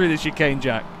down there through the chicane,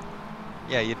 Jack.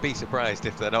 Yeah, you'd be surprised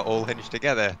if they're not all hinged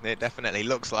together. It definitely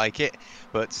looks like it,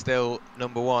 but still,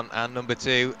 number 1 and number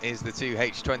 2 is the two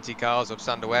H20 cars of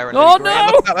Sander Ware and Louis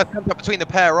Correa. Look at that attempt between the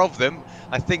pair of them.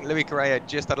 I think Louis Correa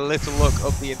just had a little look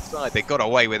up the inside. They got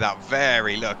away with that,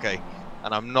 very lucky.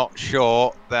 And I'm not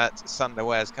sure that Sander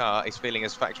Ware's car is feeling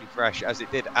as factory fresh as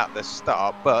it did at the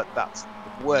start, but that's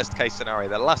the worst case scenario.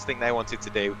 The last thing they wanted to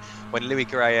do when Louis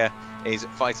Correa is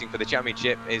fighting for the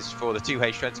championship is for the two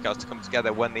H20 cars to come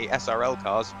together when the SRL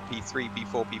cars, P3,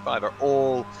 P4, P5, are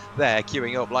all there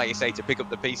queuing up, like you say, to pick up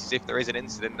the pieces if there is an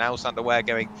incident. Now Sander Ware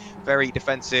going very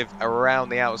defensive around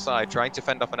the outside, trying to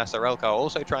fend off an SRL car,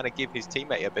 also trying to give his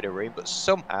teammate a bit of room, but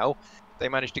somehow they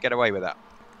managed to get away with that.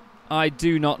 I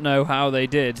do not know how they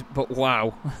did, but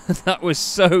wow, that was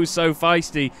so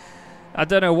feisty. I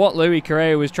don't know what Louis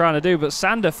Correa was trying to do, but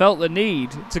Sander felt the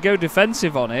need to go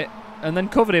defensive on it and then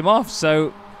covered him off,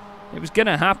 so it was going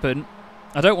to happen.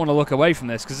 I don't want to look away from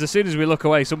this, because as soon as we look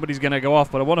away, somebody's going to go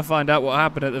off, but I want to find out what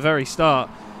happened at the very start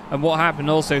and what happened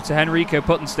also to Henrico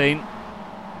Puttenstein.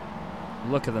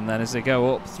 Look at them then as they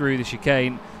go up through the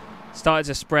chicane. Started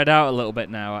to spread out a little bit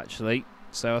now, actually,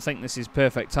 so I think this is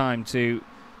perfect time to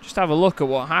just have a look at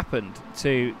what happened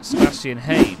to Sebastian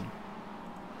Hain.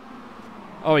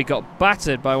 Oh, he got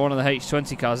battered by one of the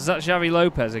H20 cars. Is that Xavi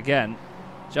Lopez again?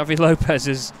 Xavi Lopez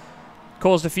has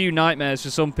caused a few nightmares for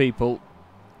some people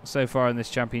so far in this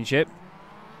championship.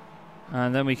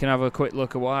 And then we can have a quick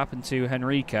look at what happened to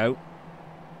Henrico.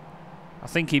 I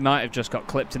think he might have just got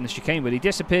clipped in the chicane, but he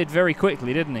disappeared very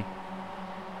quickly, didn't he?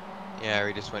 Yeah,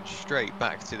 he just went straight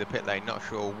back to the pit lane. Not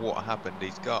sure what happened.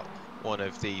 He's got one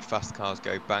of the fast cars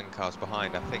go bang cars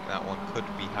behind. I think that one could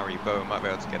be Harry Bowen. Might be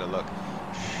able to get a look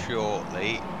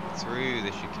shortly through the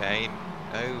chicane,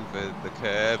 over the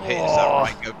curb, hits that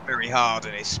right go very hard,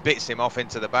 and it spits him off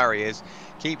into the barriers,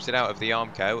 keeps it out of the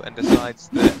Armco, and decides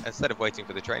that instead of waiting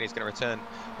for the train, he's going to return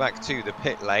back to the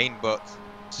pit lane. But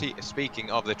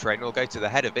speaking of the train, we'll go to the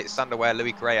head of it. Sander Ware,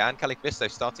 Louis Correa and Cali Cavisto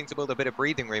starting to build a bit of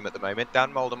breathing room at the moment.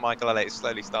 Dan Mould and Michael Elliott is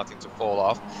slowly starting to fall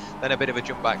off. Then a bit of a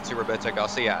jump back to Roberto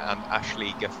Garcia and Ashley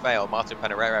Gaffale. Martin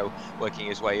Peneirero working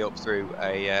his way up through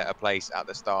a place at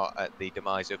the start at the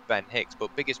demise of Ben Hicks.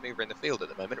 But biggest mover in the field at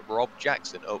the moment, Rob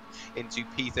Jackson up into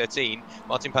P13.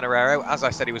 Martin Peneirero, as I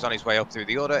said, he was on his way up through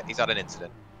the order. He's had an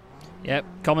incident. Yep,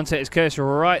 commentator's cursor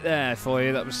right there for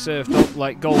you. That was served up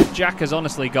like gold. Jack has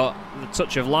honestly got the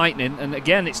touch of lightning. And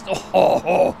again, it's...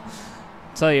 Tell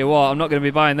you what, I'm not going to be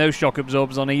buying those shock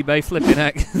absorbers on eBay. Flipping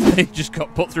heck, they just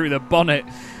got put through the bonnet.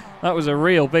 That was a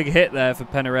real big hit there for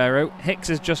Peneirero. Hicks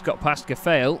has just got past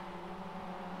Gaffale.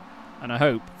 And I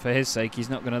hope, for his sake,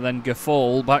 he's not going to then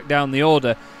gaffall back down the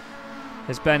order.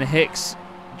 As Ben Hicks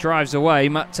drives away,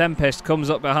 Matt Tempest comes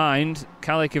up behind.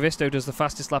 Cali Cavisto does the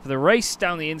fastest lap of the race.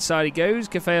 Down the inside he goes.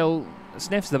 Gaffale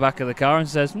sniffs the back of the car and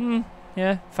says,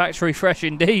 yeah, factory fresh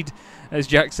indeed, as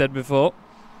Jack said before.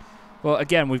 Well,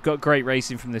 again, we've got great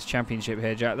racing from this championship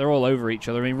here, Jack. They're all over each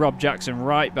other. I mean, Rob Jackson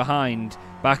right behind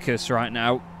Bacchus right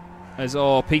now. As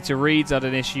Peter Reed's had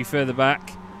an issue further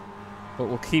back. But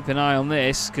we'll keep an eye on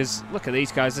this, because look at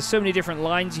these guys. There's so many different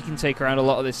lines you can take around a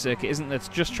lot of this circuit, isn't there? To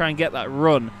just try and get that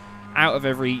run out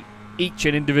of each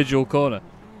and individual corner.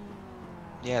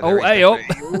 Yeah, hey up!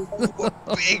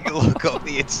 Big look up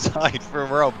the inside from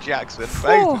Rob Jackson.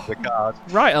 Both of the cars.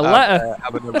 Right, a letter.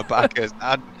 Having Bacchus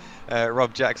and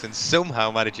Rob Jackson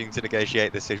somehow managing to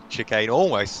negotiate the chicane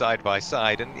almost side by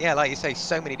side. And yeah, like you say,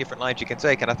 so many different lines you can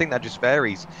take, and I think that just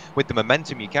varies with the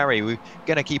momentum you carry. We're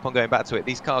going to keep on going back to it.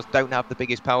 These cars don't have the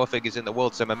biggest power figures in the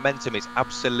world, so momentum is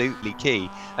absolutely key.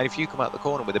 And if you come out the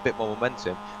corner with a bit more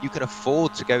momentum, you can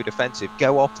afford to go defensive,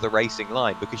 go off the racing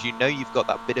line, because you know you've got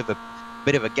that bit of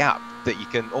a gap that you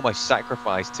can almost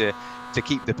sacrifice to to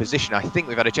keep the position. I think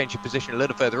we've had a change of position a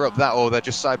little further up, that or they're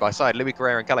just side by side. Louis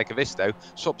Correa and Calle Cavisto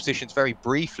swap positions very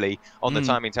briefly on the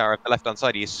timing tower of the left-hand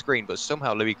side of his screen, but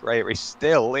somehow Louis Correa is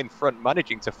still in front,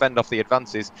 managing to fend off the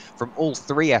advances from all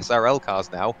 3 SRL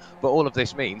cars now. But all of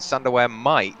this means Sander Werrell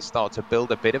might start to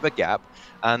build a bit of a gap,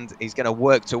 and he's going to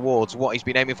work towards what he's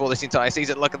been aiming for this entire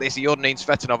season. Look at this, Jordanin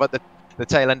Svetanov at the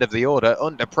tail end of the order,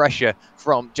 under pressure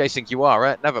from Jason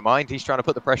Guara. Never mind, he's trying to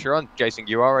put the pressure on Jason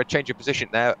Guara, change of position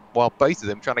there, while both of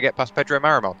them trying to get past Pedro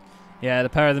Marimon. Yeah, the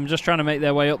pair of them just trying to make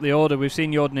their way up the order. We've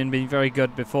seen Jordanin being very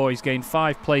good before. He's gained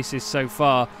 5 places so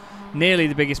far, nearly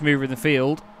the biggest mover in the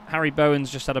field. Harry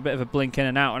Bowen's just had a bit of a blink in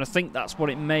and out, and I think that's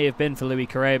what it may have been for Louis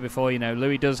Correa before. You know,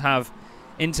 Louis does have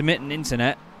intermittent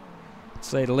internet, to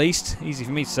say the least. Easy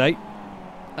for me to say.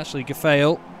 Actually,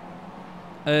 Gafael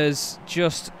has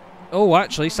just... Oh,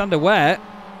 actually, Sander Werrell.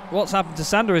 What's happened to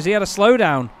Sander? Has he had a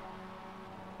slowdown?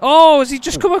 Oh, has he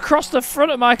just come across the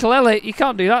front of Michael Elliott? You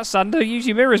can't do that, Sander. Use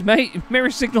your mirrors, mate.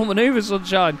 Mirror signal manoeuvre,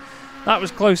 sunshine. That was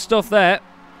close stuff there.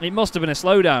 It must have been a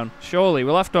slowdown. Surely.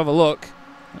 We'll have to have a look.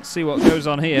 Let's see what goes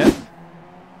on here.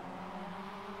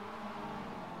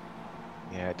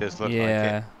 Yeah, it does look like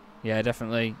it. Yeah,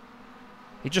 definitely.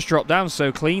 He just dropped down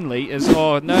so cleanly as...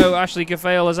 Oh, no, Ashley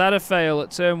Gafael has had a fail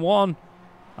at turn 1.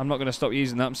 I'm not going to stop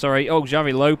using that, I'm sorry. Oh,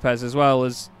 Javi Lopez as well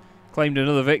has claimed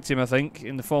another victim, I think,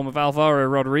 in the form of Alvaro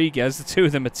Rodriguez. The 2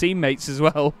 of them are teammates as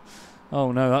well.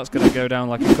 Oh, no, that's going to go down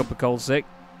like a cup of cold sick.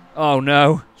 Oh,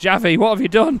 no. Javi, what have you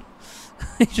done?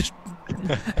 He just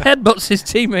headbutts his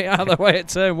teammate out of the way at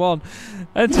turn 1.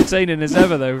 Entertaining as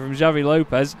ever, though, from Javi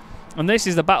Lopez. And this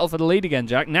is the battle for the lead again,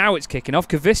 Jack. Now it's kicking off.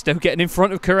 Cavisto getting in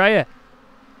front of Correa.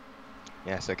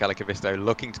 Yeah, so Calle Cavisto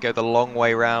looking to go the long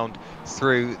way round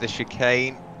through the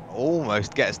chicane.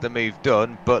 Almost gets the move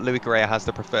done, but Louis Correa has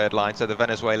the preferred line, so the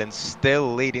Venezuelan's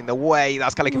still leading the way.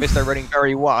 That's Calle Cavisto running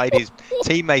very wide. His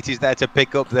teammate is there to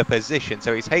pick up the position,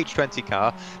 so it's H20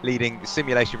 car leading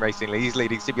Simulation Racing League. He's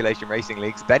leading Simulation Racing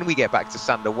Leagues. Then we get back to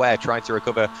Sander Werrell trying to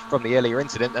recover from the earlier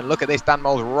incident, and look at this, Dan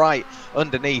Mole's right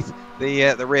underneath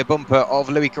the rear bumper of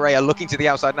Louis Correa, looking to the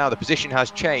outside now. The position has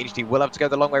changed. He will have to go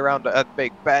the long way around at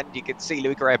Big Bend. You can see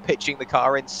Louis Correa pitching the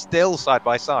car in, still side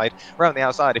by side around the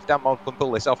outside. If Dan Mole can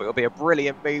pull this off, it will be a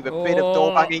brilliant move. A bit of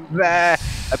door banging there,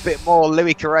 a bit more.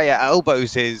 Louis Correa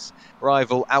elbows his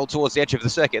rival out towards the edge of the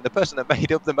circuit, and the person that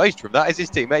made up the most from that is his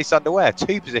teammate Sander Werrell.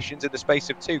 2 positions in the space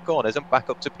of 2 corners and back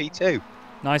up to P2.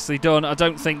 Nicely done. I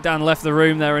don't think Dan left the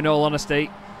room there, in all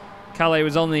honesty. Calle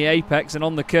was on the apex and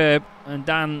on the curb, and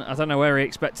Dan, I don't know where he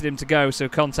expected him to go, so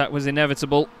contact was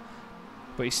inevitable.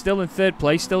 But he's still in 3rd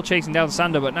place, still chasing down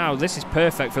Sander, but now this is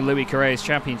perfect for Louis Correa's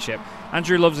championship.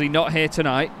 Andrew Lovesey not here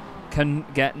tonight, can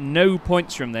get no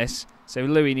points from this, so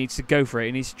Louis needs to go for it.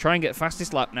 He needs to try and get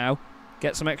fastest lap now,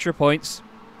 get some extra points,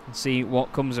 and see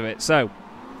what comes of it. So,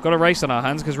 got a race on our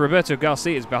hands, because Roberto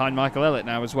Garcia is behind Michael Elliott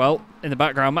now as well. In the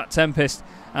background, Matt Tempest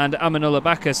and Amanullah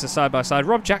Bacchus are side by side.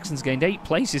 Rob Jackson's gained 8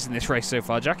 places in this race so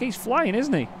far. Jack, he's flying,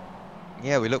 isn't he?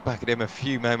 Yeah, we looked back at him a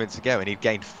few moments ago and he'd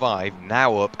gained 5,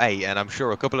 now up 8, and I'm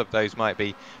sure a couple of those might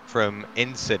be from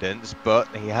incidents, but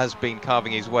he has been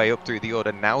carving his way up through the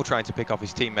order, now trying to pick off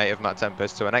his teammate of Matt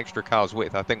Tempest, so an extra car's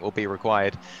width I think will be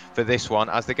required for this one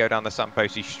as they go down the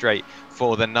Samposi straight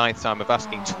for the 9th time of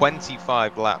asking.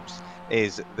 25 laps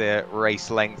is the race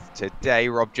length today.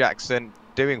 Rob Jackson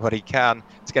doing what he can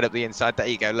to get up the inside. There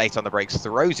you go, late on the brakes,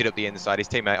 throws it up the inside. His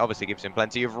teammate obviously gives him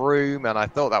plenty of room, and I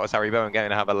thought that was Harry Bowen going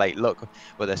to have a late look,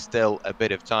 but there's still a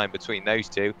bit of time between those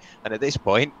two. And at this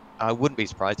point, I wouldn't be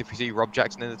surprised if we see Rob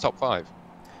Jackson in the top 5.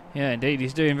 Yeah, indeed,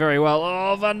 he's doing very well.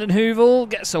 Oh, Van den Heuvel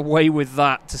gets away with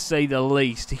that, to say the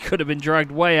least. He could have been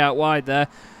dragged way out wide there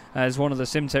as one of the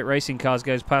Simtech racing cars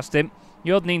goes past him.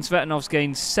 Jordanin Svetanov's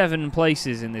gained 7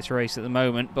 places in this race at the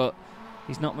moment, but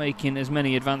he's not making as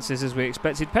many advances as we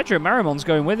expected. Pedro Marimon's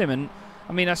going with him, and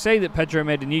I mean, I say that Pedro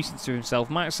made a nuisance to himself.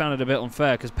 Might have sounded a bit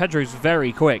unfair, because Pedro's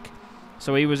very quick.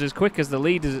 So he was as quick as the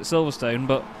leaders at Silverstone,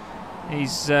 but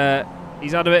he's had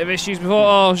a bit of issues before.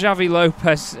 Oh, Javi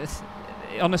Lopez.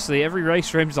 Honestly, every race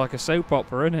for him is like a soap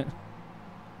opera, isn't it?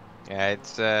 Yeah,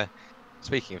 it's...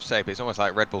 Speaking of soap, it's almost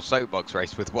like Red Bull soapbox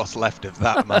race with what's left of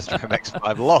that Mazda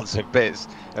MX-5. Lots of bits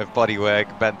of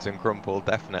bodywork, bent and crumpled,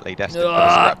 definitely destined for the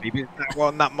scrappy. That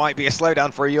one, that might be a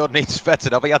slowdown for Jordanin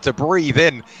Svetanov. He had to breathe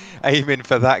in, aiming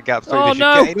for that gap through the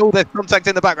chicane. No. All the contact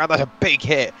in the background. That's a big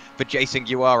hit for Jason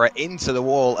Guara into the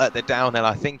wall at the downhill.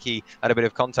 I think he had a bit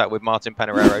of contact with Martin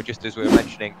Peñarero, just as we were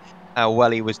mentioning how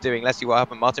well he was doing. Let's see what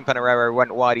happened. Martin Peñarero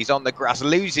went wide. He's on the grass,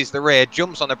 loses the rear,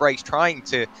 jumps on the brakes, trying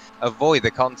to avoid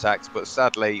the contact. But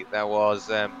sadly, there was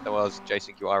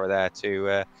Jason Guara there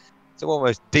to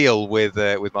almost deal with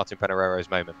Martin Peñarero's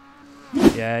moment.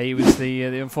 Yeah, he was the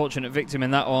unfortunate victim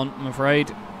in that one, I'm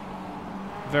afraid.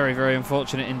 Very, very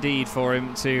unfortunate indeed for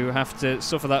him to have to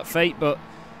suffer that fate, but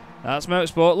that's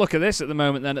motorsport. Look at this at the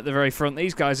moment then at the very front.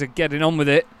 These guys are getting on with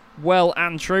it well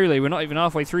and truly. We're not even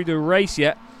halfway through the race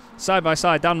yet. Side by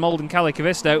side, Dan Mould and Kalle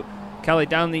Kavisto. Kalle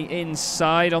down the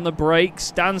inside on the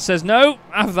brakes. Dan says, no,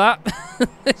 have that.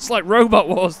 It's like Robot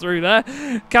Wars through there.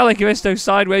 Kalle Kavisto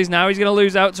sideways now. He's going to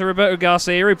lose out to Roberto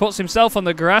Garcia. He puts himself on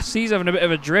the grass. He's having a bit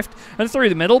of a drift. And through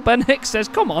the middle, Ben Hicks says,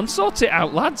 come on, sort it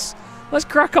out, lads. Let's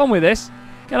crack on with this.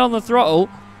 Get on the throttle.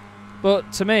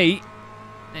 But to me,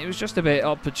 it was just a bit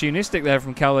opportunistic there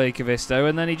from Kalle Kavisto.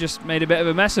 And then he just made a bit of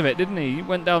a mess of it, didn't he? He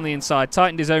went down the inside,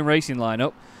 tightened his own racing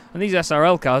lineup. And these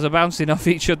SRL cars are bouncing off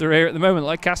each other here at the moment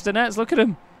like castanets. Look at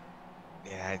them.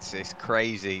 Yeah, it's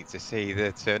crazy to see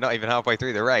that not even halfway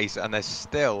through the race and they're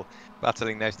still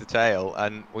battling nose to tail.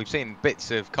 And we've seen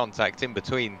bits of contact in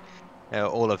between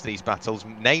all of these battles,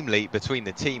 namely between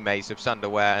the teammates of Sander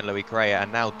Werrell and Louis Correa,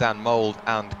 and now Dan Mould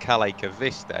and Kalle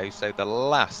Kavisto. So the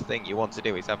last thing you want to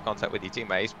do is have contact with your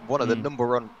teammates. One of the number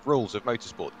one rules of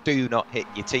motorsport: do not hit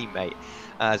your teammate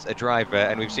as a driver.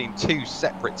 And we've seen two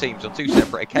separate teams on two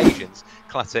separate occasions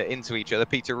clatter into each other.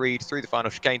 Peter Reid through the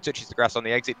final chicane, touches the grass on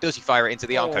the exit. Does he fire it into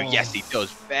the armco? Yes, he does.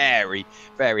 Very,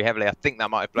 very heavily. I think that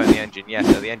might have blown the engine. Yes,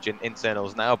 so the engine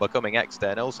internals now becoming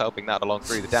externals, helping that along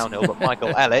through the downhill. But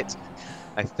Michael Elliott,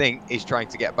 I think, is trying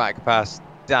to get back past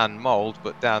Dan Mould,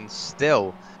 but Dan's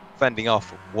still fending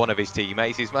off one of his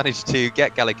teammates. He's managed to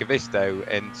get Kalle Kavisto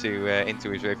into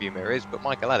his rearview mirrors, but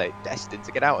Michael Elliott destined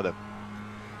to get out of them.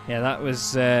 Yeah, that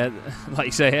was, like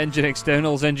you say, engine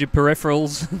externals, engine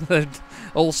peripherals,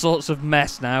 all sorts of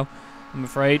mess now, I'm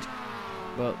afraid.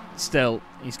 But still,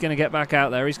 he's going to get back out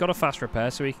there. He's got a fast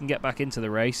repair, so he can get back into the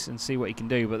race and see what he can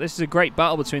do. But this is a great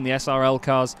battle between the SRL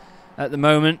cars at the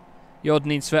moment.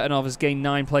 Jordanin Svetanov has gained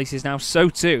 9 places now. So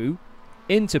too,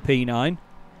 into P9,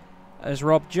 as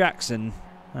Rob Jackson.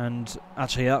 And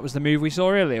actually, that was the move we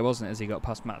saw earlier, wasn't it, as he got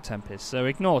past Matt Tempest. So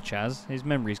ignore Chaz. His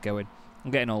memory's going.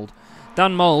 I'm getting old.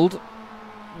 Dan Mould,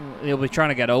 he'll be trying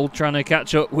to get old, trying to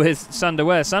catch up with Sander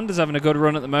Werrell. Sander's having a good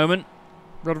run at the moment.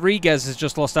 Rodriguez has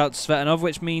just lost out to Svetanov,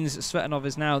 which means Svetanov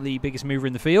is now the biggest mover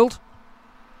in the field.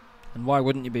 And why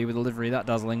wouldn't you be with a livery that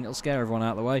dazzling? It'll scare everyone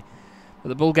out of the way. But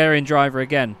the Bulgarian driver,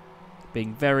 again,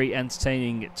 being very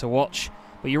entertaining to watch.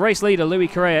 But your race leader, Louis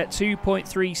Correa,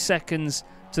 2.3 seconds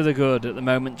to the good at the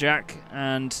moment, Jack.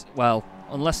 And, well,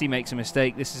 unless he makes a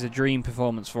mistake, this is a dream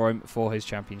performance for him for his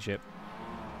championship.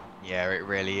 Yeah, it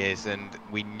really is, and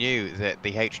we knew that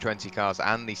the H20 cars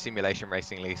and the Simulation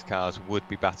Racing League cars would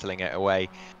be battling it away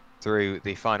through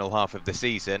the final half of the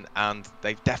season, and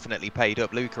they've definitely paid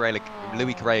up. Louis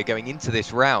Correa going into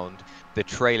this round, the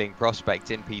trailing prospect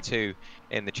in P2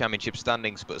 in the championship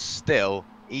standings, but still,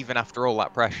 even after all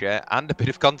that pressure and a bit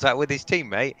of contact with his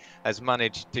teammate, has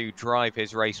managed to drive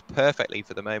his race perfectly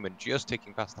for the moment, just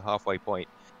ticking past the halfway point.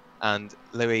 And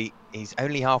Louis, he's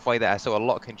only halfway there, so a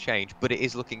lot can change, but it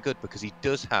is looking good because he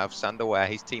does have Sander Werrell,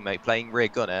 his teammate, playing rear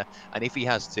gunner, and if he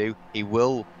has to, he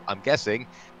will, I'm guessing,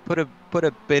 put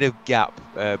a bit of gap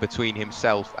between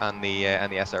himself and the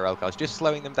SRL cars, just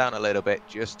slowing them down a little bit,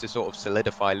 just to sort of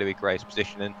solidify Louis Correa's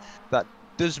position, and that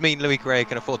does mean Louis Correa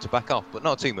can afford to back off, but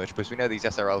not too much, because we know these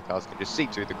SRL cars can just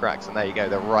seep through the cracks, and there you go,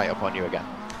 they're right up on you again.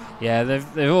 Yeah,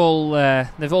 they've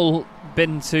all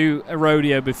been to a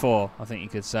rodeo before, I think you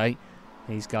could say.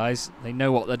 These guys, they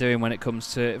know what they're doing when it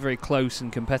comes to very close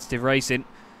and competitive racing.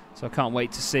 So I can't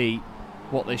wait to see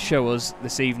what they show us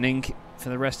this evening for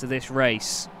the rest of this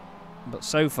race. But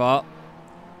so far,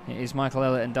 it is Michael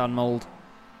Elliott and Dan Mould.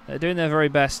 They're doing their very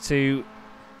best to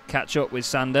catch up with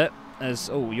Sander. As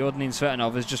Jordanin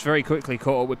Svetanov has just very quickly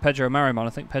caught up with Pedro Marimon.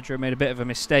 I think Pedro made a bit of a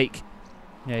mistake.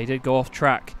 Yeah, he did go off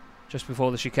track just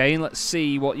before the chicane. Let's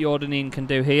see what Jordanin can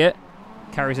do here.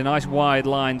 Carries a nice wide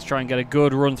line to try and get a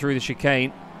good run through the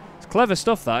chicane. It's clever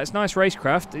stuff, that. It's nice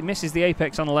racecraft. He misses the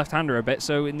apex on the left-hander a bit,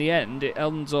 so in the end it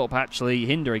ends up actually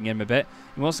hindering him a bit.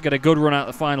 He wants to get a good run out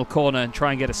the final corner and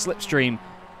try and get a slipstream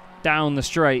down the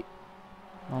straight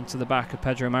onto the back of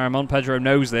Pedro Marimon. Pedro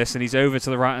knows this, and he's over to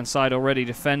the right-hand side already,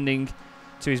 defending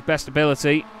to his best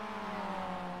ability.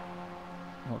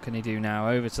 What can he do now?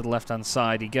 Over to the left-hand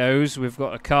side he goes. We've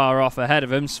got a car off ahead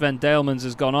of him. Sven Dalemans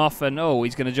has gone off, and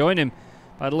he's going to join him.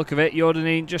 By the look of it,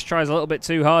 Jordanin just tries a little bit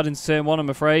too hard into turn 1, I'm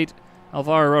afraid.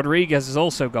 Alvaro Rodriguez has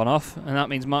also gone off, and that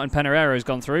means Martin Pereira has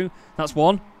gone through. That's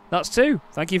 1. That's 2.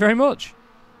 Thank you very much.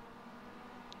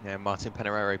 Yeah, Martin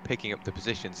Pereira picking up the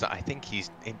positions that I think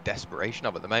he's in desperation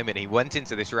of at the moment. He went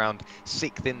into this round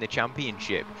 6th in the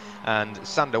championship, and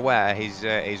Sander Werrell,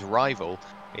 his rival,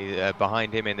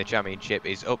 behind him in the championship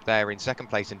is up there in second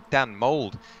place, and Dan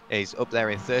Mould is up there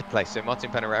in third place. So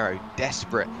Martin Peñarero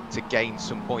desperate to gain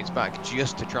some points back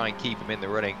just to try and keep him in the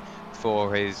running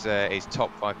for his top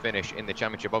 5 finish in the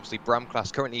championship. Obviously, Bram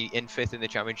Class currently in 5th in the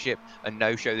championship, a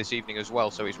no-show this evening as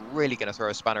well, so it's really going to throw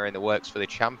a spanner in the works for the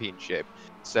championship.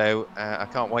 So I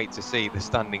can't wait to see the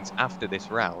standings after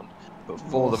this round. But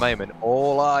for the moment,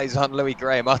 all eyes on Louis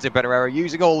Correa. Martin Peñarero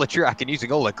using all the track and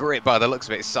using all the grip by the looks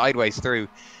of it, sideways through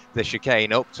the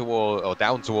chicane up toward, or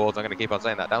down towards, I'm going to keep on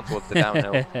saying that, down towards the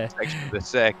downhill section of the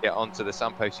circuit onto the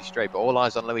San Posey straight. But all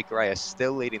eyes on Louis Correa,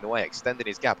 still leading the way, extending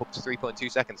his gap up to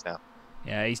 3.2 seconds now.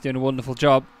 Yeah, he's doing a wonderful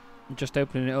job. Just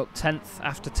opening it up 10th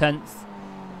after 10th.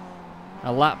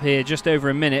 A lap here, just over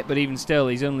a minute, but even still,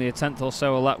 he's only a 10th or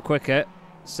so a lap quicker.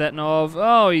 Setnov,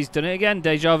 oh, he's done it again,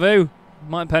 deja vu.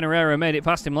 Martin Peñarero made it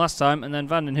past him last time, and then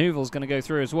Van den Heuvel's going to go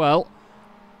through as well.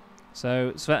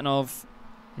 So Svetlov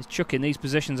is chucking these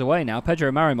positions away now.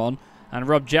 Pedro Marimon and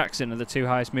Rob Jackson are the 2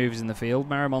 highest movers in the field.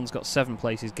 Marimon's got 7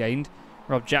 places gained.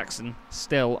 Rob Jackson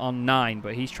still on 9,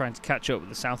 but he's trying to catch up with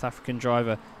the South African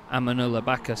driver Amanullah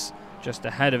Bacchus just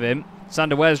ahead of him.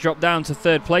 Sander Wehr's dropped down to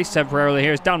 3rd place temporarily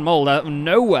here as Dan Mould out of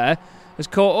nowhere has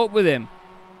caught up with him.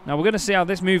 Now we're going to see how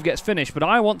this move gets finished, but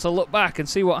I want to look back and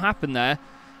see what happened there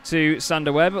to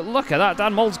Sander Wehr. But look at that,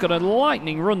 Dan Mould's got a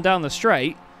lightning run down the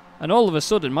straight, and all of a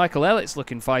sudden Michael Elliott's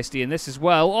looking feisty in this as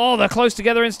well. Oh, they're close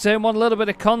together into turn 1, a little bit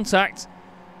of contact.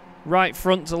 Right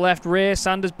front to left rear,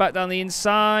 Sanders back down the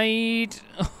inside.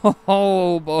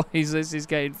 Oh boys, this is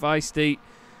getting feisty.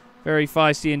 Very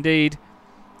feisty indeed.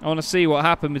 I want to see what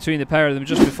happened between the pair of them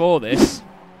just before this.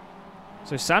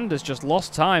 So Sanders just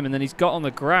lost time, and then he's got on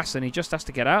the grass and he just has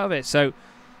to get out of it. So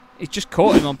he's just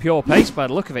caught him on pure pace by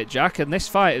the look of it, Jack, and this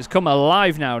fight has come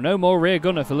alive now. No more rear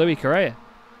gunner for Louis Correa.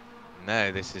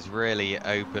 No, this has really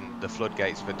opened the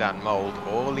floodgates for Dan Mould.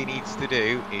 All he needs to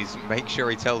do is make sure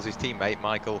he tells his teammate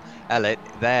Michael Elliott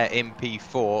there in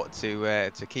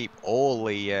P4 to keep all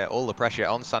the pressure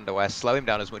on Sander Wehr, slow him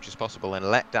down as much as possible, and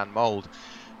let Dan Mould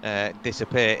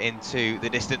disappear into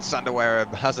the distance. Sander Wehr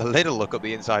has a little look up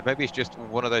the inside. Maybe it's just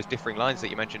one of those differing lines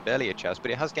that you mentioned earlier, Chaz, but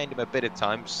it has gained him a bit of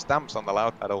time. Stamps on the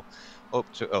loud pedal up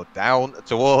to down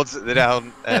towards the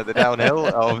downhill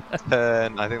of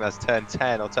turn, I think that's turn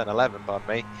 10 or turn 11, pardon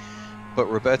me. But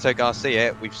Roberto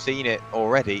Garcia, we've seen it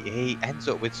already. He ends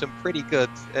up with some pretty good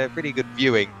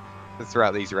viewing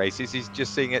throughout these races. He's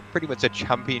just seeing it pretty much a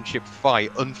championship fight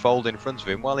unfold in front of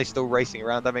him while he's still racing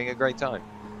around having a great time.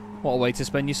 What a way to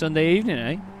spend your Sunday evening,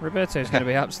 eh? Roberto's going to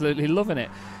be absolutely loving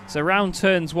it. So round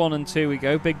turns 1 and 2 we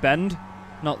go. Big Bend,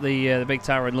 not the big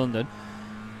tower in London.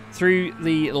 Through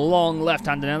the long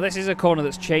left-hander. Now this is a corner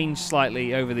that's changed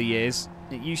slightly over the years.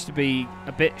 It used to be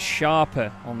a bit sharper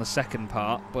on the second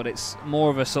part, but it's more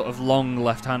of a sort of long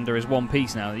left-hander as one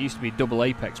piece now. It used to be double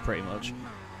apex pretty much.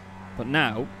 But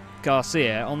now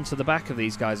Garcia onto the back of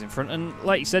these guys in front, and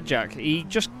like you said, Jack, he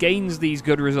just gains these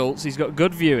good results. He's got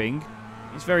good viewing.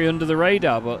 He's very under the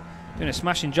radar, but doing a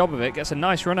smashing job of it. Gets a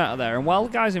nice run out of there, and while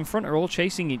the guys in front are all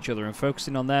chasing each other and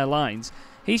focusing on their lines,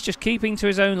 he's just keeping to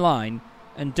his own line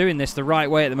and doing this the right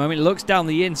way at the moment. Looks down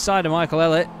the inside of Michael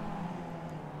Elliott.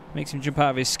 Makes him jump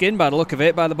out of his skin by the look of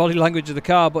it, by the body language of the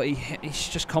car, but he's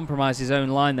just compromised his own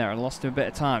line there and lost him a bit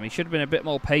of time. He should have been a bit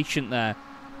more patient there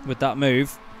with that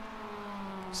move.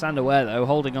 Sander Wehr, though,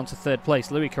 holding on to 3rd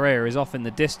place. Louis Correa is off in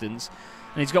the distance,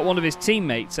 and he's got one of his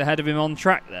teammates ahead of him on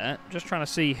track there. Just trying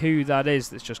to see who that is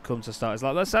that's just come to start his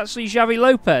lap. That's actually Xavi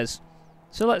Lopez.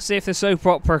 So let's see if the soap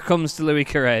opera comes to Louis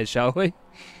Correa, shall we?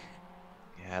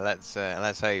 Yeah,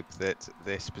 let's hope that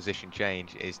this position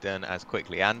change is done as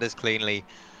quickly and as cleanly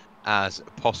as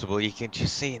possible. You can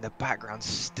just see in the background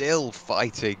still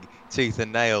fighting tooth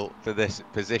and nail for this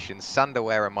position. Sander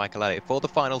Wehr and Michael Elliott for the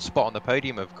final spot on the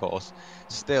podium, of course,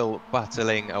 still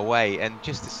battling away. And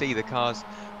just to see the cars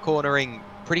cornering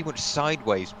pretty much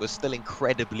sideways, but still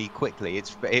incredibly quickly.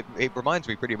 It reminds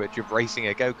me pretty much of racing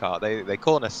a go-kart. They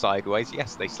corner sideways.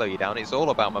 Yes, they slow you down. It's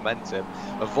all about momentum.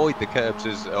 Avoid the curbs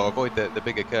avoid the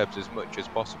bigger curbs as much as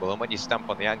possible. And when you stamp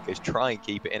on the anchors, try and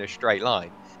keep it in a straight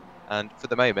line. And for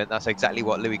the moment, that's exactly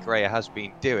what Louis Correa has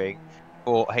been doing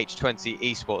for H20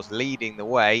 Esports, leading the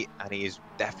way, and he is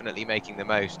definitely making the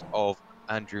most of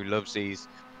Andrew Lovesey's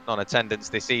non-attendance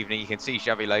this evening. You can see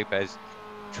Xavi Lopez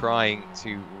trying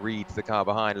to read the car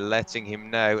behind, letting him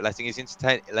know, letting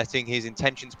his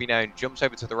intentions be known. Jumps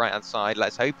over to the right hand side.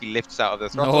 Let's hope he lifts out of the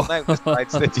throttle. No,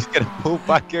 decides that he's going to pull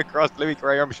back across Louis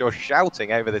Correa, I'm sure,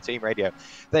 shouting over the team radio.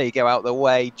 There you go, out the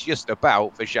way just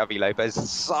about for Xavi Lopez,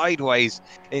 sideways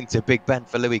into Big Ben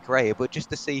for Louis Correa. But just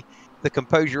to see the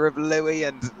composure of Louis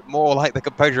and more like the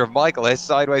composure of Michael here,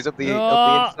 sideways up the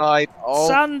inside. Oh,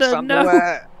 Sander, no!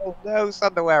 Ware. Oh no,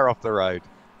 Sander Ware off the road.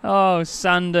 Oh,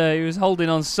 Sander, he was holding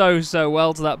on so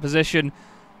well to that position,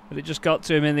 but it just got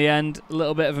to him in the end. A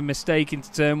little bit of a mistake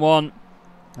into turn 1,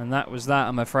 and that was that,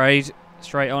 I'm afraid.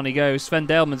 Straight on he goes. Sven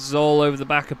Dalemans is all over the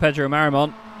back of Pedro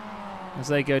Marimon as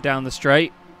they go down the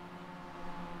straight.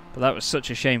 But that was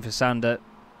such a shame for Sander.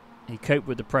 He coped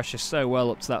with the pressure so well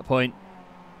up to that point.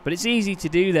 But it's easy to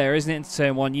do there, isn't it, into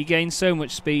turn 1? You gain so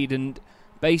much speed, and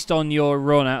based on your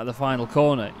run out of the final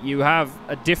corner, you have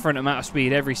a different amount of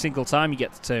speed every single time you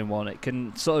get to turn 1. It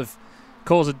can sort of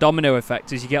cause a domino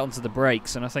effect as you get onto the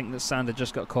brakes, and I think that Sander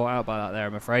just got caught out by that there,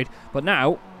 I'm afraid. But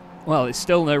now, well, it's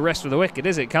still no rest for the wicked,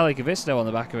 is it? Kalle Kavisto on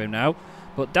the back of him now.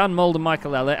 But Dan Mould and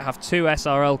Michael Elliott have 2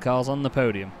 SRL cars on the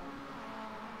podium.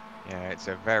 Yeah, it's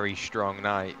a very strong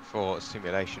night for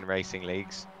simulation racing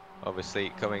leagues. Obviously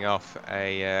coming off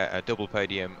a double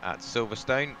podium at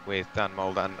Silverstone with Dan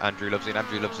Mould and Andrew Lovesey. And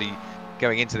Andrew Lovesey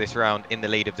going into this round in the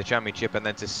lead of the championship, and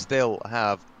then to still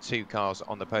have 2 cars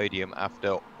on the podium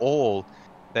after all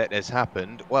that has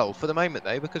happened. Well, for the moment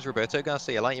though, because Roberto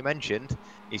Garcia, like you mentioned,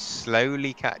 is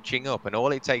slowly catching up, and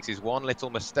all it takes is one little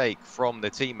mistake from the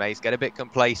teammates, get a bit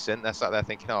complacent. They're sat there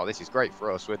thinking, oh, this is great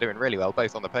for us, we're doing really well,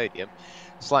 both on the podium.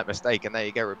 Slight mistake, and there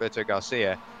you go, Roberto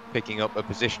Garcia picking up a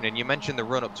position. And you mentioned the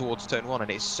run up towards turn 1, and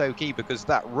it's so key because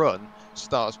that run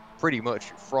starts pretty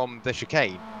much from the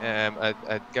chicane,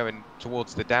 going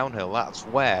towards the downhill. That's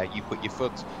where you put your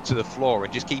foot to the floor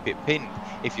and just keep it pinned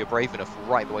if you're brave enough,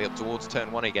 right the way up towards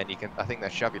turn 1 again. You can, I think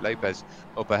that's Xavi Lopez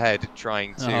up ahead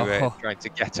trying to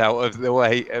get out of the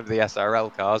way of the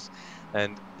SRL cars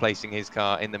and placing his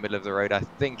car in the middle of the road. I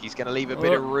think he's going to leave a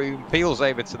bit of room, peels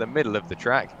over to the middle of the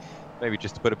track, maybe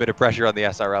just to put a bit of pressure on the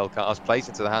SRL cars, place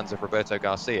into the hands of Roberto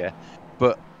Garcia.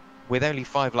 But with only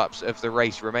 5 laps of the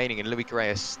race remaining and Louis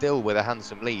Correa still with a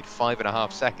handsome lead,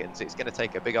 5.5 seconds, it's going to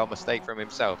take a big old mistake from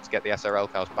himself to get the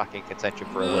SRL cars back in contention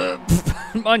for a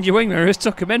win. Mind your wing mirrors,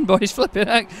 took him in, boys. Flipping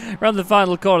heck. Around the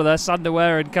final corner there, Sander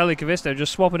Ware and Kalle Kavisto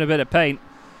just swapping a bit of paint.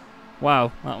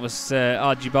 Wow, that was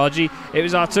argy-bargy. It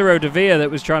was Arturo De Villa that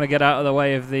was trying to get out of the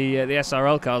way of the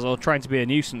SRL cars, or trying to be a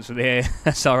nuisance for the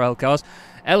SRL cars.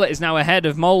 Elliott is now ahead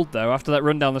of Mould, though, after that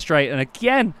run down the straight. And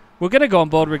again, we're going to go on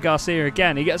board with Garcia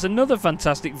again. He gets another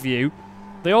fantastic view.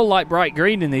 They all like bright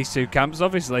green in these 2 camps,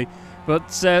 obviously.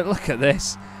 But look at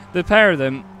this. The pair of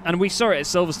them, and we saw it at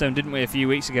Silverstone, didn't we, a few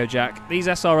weeks ago, Jack? These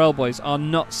SRL boys are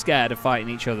not scared of fighting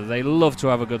each other. They love to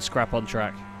have a good scrap on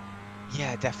track.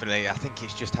 Yeah, definitely. I think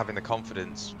it's just having the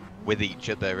confidence with each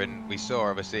other, and we saw,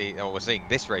 obviously, or we're seeing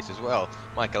this race as well,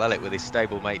 Michael Elliott with his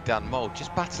stablemate Dan Mould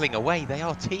just battling away. They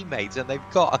are teammates, and they've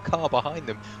got a car behind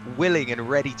them willing and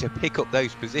ready to pick up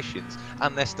those positions,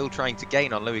 and they're still trying to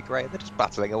gain on Louis Correa. They're just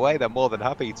battling away. They're more than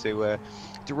happy to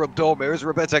rub door mirrors.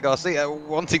 Roberto Garcia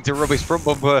wanting to rub his front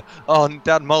bumper on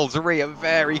Dan Mould's rear,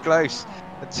 very close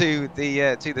to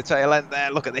the tail end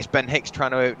there. Look at this, Ben Hicks trying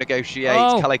to negotiate.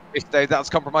 Kalle Kavisto, that's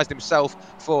compromised himself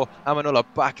for Amanullah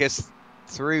Bacchus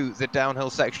through the downhill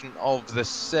section of the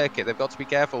circuit. They've got to be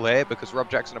careful here because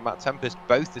Rob Jackson and Matt Tempest,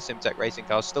 both the Simtech racing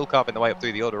cars, still carving their way up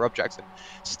through the order. Rob Jackson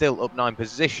still up 9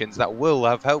 positions. That will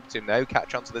have helped him, though,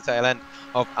 catch onto the tail end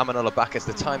of Amanullah Bacchus.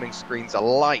 The timing screens are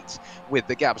light with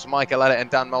the gaps. Michael Elliott and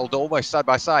Dan Mould almost side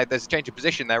by side. There's a change of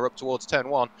position there up towards turn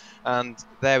 1, and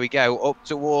there we go, up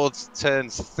towards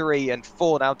turns 3 and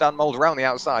 4 now. Dan Mould around the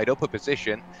outside, up a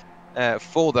position.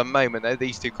 For the moment, though,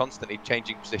 these 2 constantly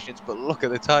changing positions. But look at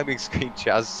the timing screen,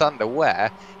 Chaz. Sander Ware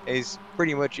is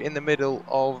pretty much in the middle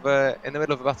of a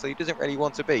battle he doesn't really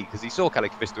want to be, because he saw Kalle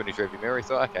Kavisto in his rearview mirror. He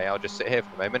thought, okay, I'll just sit here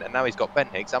for the moment. And now he's got Ben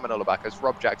Hicks, Amanullah Bacchus,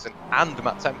 Rob Jackson, and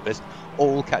Matt Tempest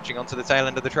all catching onto the tail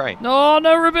end of the train. No,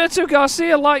 Roberto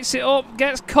Garcia lights it up,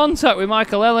 gets contact with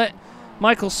Michael Elliott.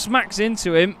 Michael smacks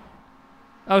into him.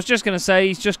 I was just going to say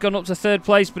he's just gone up to 3rd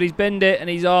place, but he's binned it and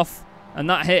he's off. And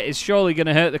that hit is surely going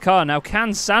to hurt the car. Now,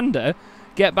 can Sander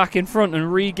get back in front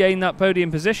and regain that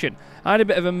podium position? I had a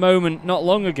bit of a moment not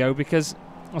long ago because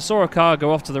I saw a car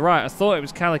go off to the right. I thought it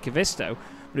was Kalle Kavisto,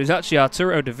 but it was actually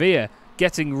Arturo De Villa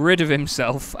getting rid of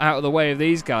himself out of the way of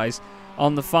these guys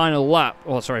on the final lap,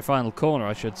 or sorry, final corner,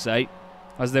 I should say,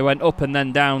 as they went up and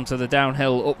then down to the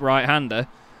downhill up right-hander.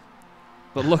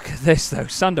 But look at this, though.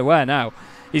 Sander Ware now.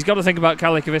 He's got to think about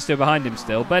Kalle Kavisto behind him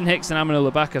still. Ben Hicks and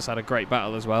Amanullah Bacchus had a great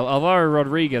battle as well. Alvaro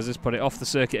Rodriguez has put it off the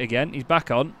circuit again. He's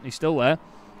back on. He's still there.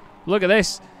 Look at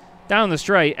this. Down the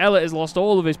straight, Elliott has lost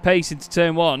all of his pace into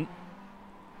turn 1.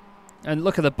 And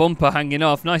look at the bumper hanging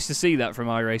off. Nice to see that from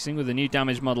iRacing with the new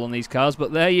damage model on these cars.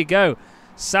 But there you go.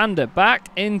 Sander back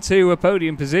into a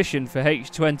podium position for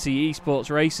H20 Esports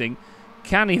Racing.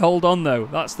 Can he hold on, though?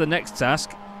 That's the next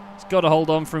task. He's got to hold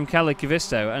on from Kalle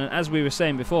Kavisto. And as we were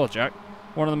saying before, Jack,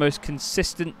 one of the most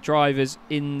consistent drivers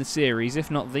in the series, if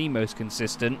not the most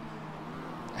consistent.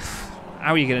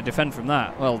 How are you going to defend from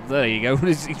that? Well, there you go.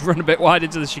 He's run a bit wide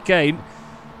into the chicane.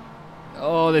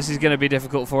 Oh, this is going to be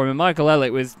difficult for him. And Michael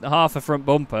Elliott with half a front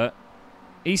bumper,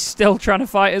 he's still trying to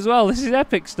fight as well. This is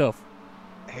epic stuff.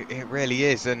 It really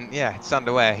is, and yeah,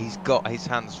 Sander Ware, he's got his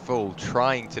hands full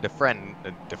trying to defend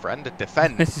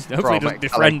Hopefully doesn't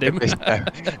defend him.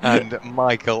 and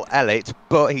Michael Elliott,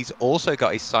 but he's also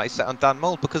got his sights set on Dan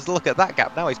Mould, because look at that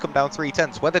gap now. He's come down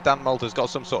 3/10. Whether Dan Mould has got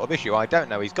some sort of issue, I don't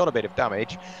know. He's got a bit of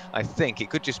damage. I think it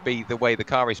could just be the way the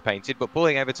car is painted, but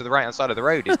pulling over to the right hand side of the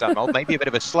road is Dan Mould. Maybe a bit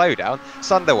of a slowdown.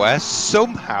 Sander Ware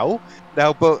somehow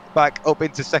now back up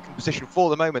into second position for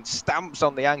the moment, stamps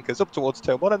on the anchors up towards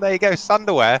turn 1, and there you go,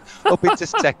 Sander Ware up into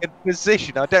second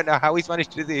position. I don't know how he's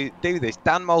managed to do this.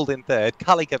 Dan Mould in third,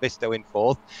 Kalle Kavisto in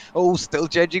fourth. Oh, still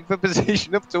judging for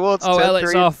position up towards turn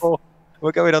 3 and 4.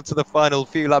 We're going on to the final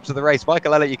few laps of the race.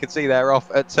 Michael Elliott, you can see there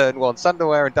off at turn 1. Sander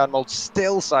Ware and Dan Mould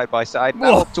still side by side.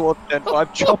 Now up towards turn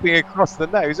 5, chopping across the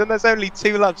nose. And there's only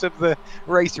 2 laps of the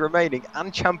race remaining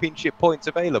and championship points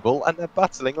available. And they're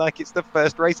battling like it's the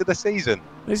first race of the season.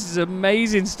 This is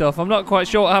amazing stuff. I'm not quite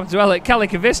sure what happened to Elliott. Kalle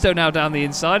Kavisto now down the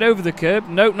inside, over the curb.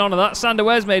 Nope, none of that. Sander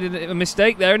Ware's made a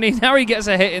mistake there. And now he gets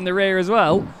a hit in the rear as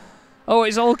well. Oh,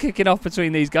 it's all kicking off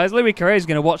between these guys. Louis Correa is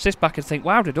going to watch this back and think,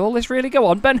 wow, did all this really go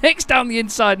on? Ben Hicks down the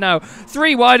inside now.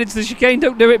 3 wide into the chicane.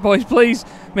 Don't do it, boys, please.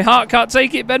 My heart can't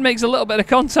take it. Ben makes a little bit of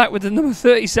contact with the number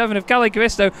 37 of Kalle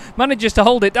Kavisto. Manages to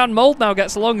hold it. Dan Mould now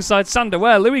gets alongside Sander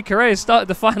Ware. Louis Correa has started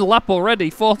the final lap already.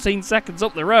 14 seconds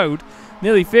up the road.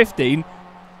 Nearly 15.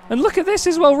 And look at this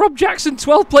as well. Rob Jackson,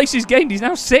 12 places gained. He's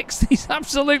now 6th. He's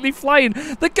absolutely flying.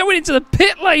 They're going into the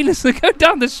pit lane as they go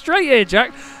down the straight here,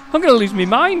 Jack. I'm going to lose my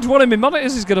mind. One of my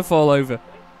monitors is going to fall over.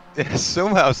 Yeah,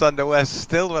 somehow Sander Ware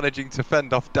still managing to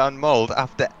fend off Dan Mould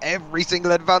after every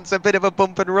single advance. A bit of a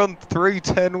bump and run through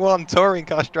turn 1. Touring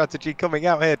car strategy coming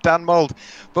out here. Dan Mould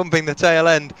bumping the tail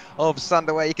end of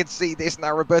Sander Ware. You can see this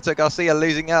now. Roberto Garcia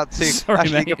losing out to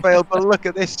Ashley Gafael. But look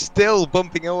at this, still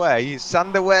bumping away.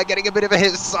 Sander Ware getting a bit of a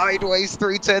hit sideways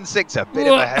through turn 6. A bit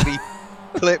of a heavy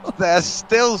clip there.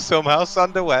 Still somehow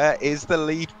Sander Ware is the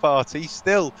lead party,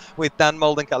 still with Dan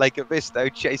Mould and Kalle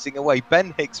Kavisto chasing away.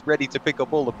 Ben Hicks ready to pick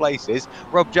up all the places.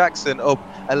 Rob Jackson up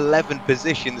 11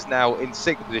 positions now in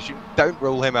 6th position. Don't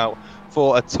rule him out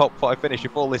for a top 5 finish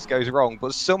if all this goes wrong,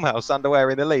 but somehow Sander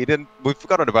Ware in the lead, and we've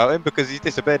forgotten about him because he's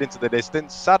disappeared into the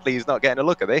distance. Sadly, he's not getting a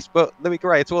look at this, but Louis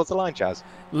Correa towards the line, Chaz.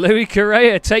 Louis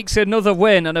Correa takes another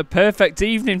win and a perfect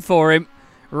evening for him.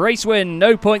 Race win,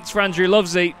 no points for Andrew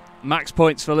Lovesey. Max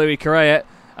points for Louis Correa,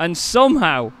 and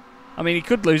somehow, I mean, he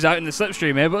could lose out in the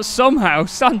slipstream here, but somehow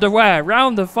Sander Ware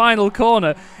round the final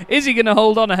corner. Is he going to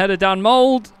hold on ahead of Dan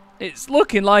Mould? It's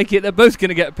looking like it. They're both going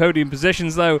to get podium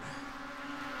positions though.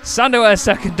 Sander Ware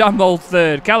 2nd, Dan Mould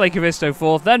 3rd, Kalle Kavisto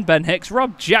 4th, then Ben Hicks.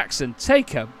 Rob Jackson,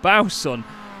 take a bow, son.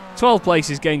 12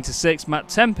 places gained to 6th. Matt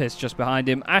Tempest just behind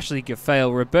him. Ashley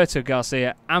Gafael, Roberto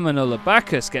Garcia, Amanullah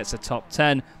Bacchus gets a top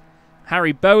 10.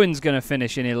 Harry Bowen's going to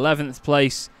finish in 11th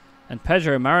place. And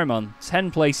Pedro Marimon,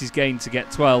 10 places gained to get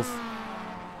 12th.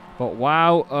 But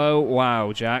wow, oh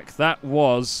wow, Jack. That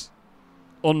was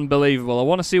unbelievable. I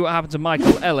want to see what happened to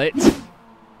Michael Elliott.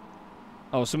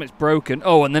 Oh, something's broken.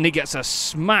 Oh, and then he gets a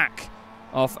smack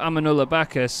off Amanullah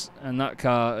Bacchus. And that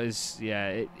car is,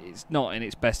 yeah, it's not in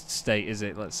its best state, is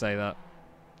it? Let's say that.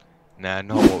 No,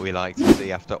 not what we like to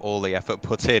see after all the effort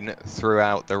put in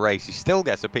throughout the race. He still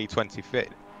gets a P20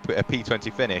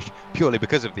 finish purely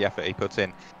because of the effort he put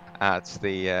in at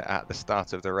the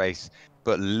start of the race.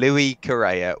 But Louis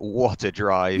Correa, what a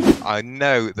drive. I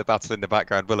know the battle in the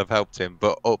background will have helped him,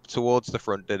 but up towards the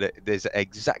front, there's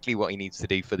exactly what he needs to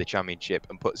do for the championship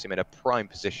and puts him in a prime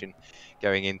position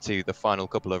going into the final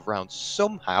couple of rounds.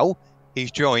 Somehow, he's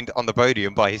joined on the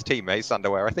podium by his teammate Sander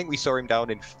Ware. I think we saw him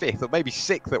down in 5th or maybe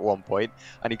 6th at one point,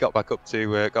 and he got back up to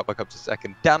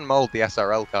 2nd. Dan Mould, the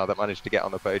SRL car that managed to get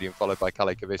on the podium, followed by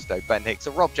Kalle Kavisto, Ben Hicks,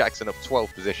 and Rob Jackson up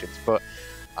 12 positions. But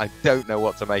I don't know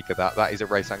what to make of that. That is a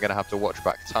race I'm going to have to watch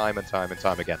back time and time and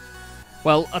time again.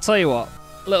 Well, I'll tell you what,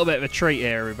 a little bit of a treat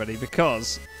here, everybody,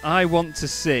 because I want to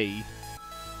see.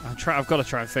 I've got to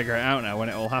try and figure it out now when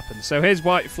it all happens. So here's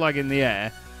white flag in the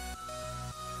air.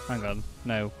 Hang on.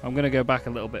 No, I'm going to go back a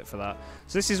little bit for that.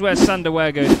 So this is where Sander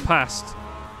Ware goes past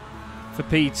for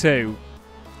P2.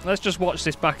 Let's just watch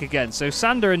this back again. So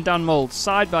Sander and Dan Mould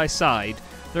side by side.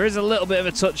 There is a little bit of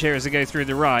a touch here as they go through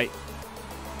the right.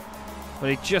 But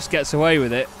he just gets away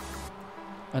with it.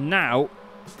 And now,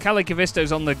 Kalle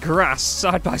Kavisto's on the grass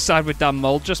side by side with Dan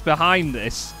Mould just behind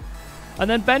this. And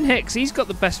then Ben Hicks, he's got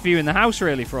the best view in the house,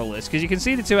 really, for all this, because you can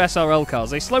see the two SRL cars.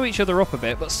 They slow each other up a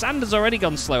bit, but Sander's already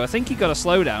gone slow. I think he got a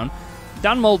slowdown.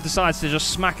 Dan Mould decides to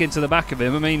just smack into the back of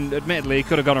him. I mean, admittedly, he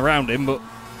could have gone around him, but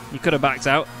he could have backed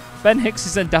out. Ben Hicks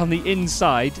is then down the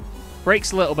inside,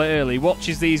 brakes a little bit early,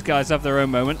 watches these guys have their own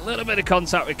moment. A little bit of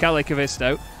contact with Kalle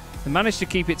Kavisto. They manage to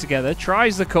keep it together,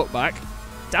 tries the cutback.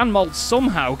 Dan Mould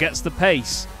somehow gets the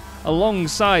pace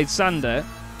alongside Sander.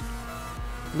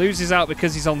 Loses out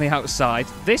because he's on the outside.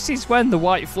 This is when the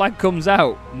white flag comes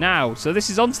out now. So this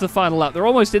is onto the final lap. They're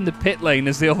almost in the pit lane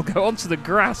as they all go onto the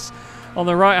grass on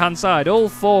the right-hand side. All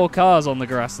 4 cars on the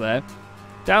grass there.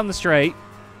 Down the straight,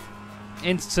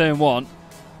 into turn 1.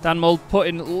 Dan Mould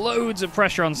putting loads of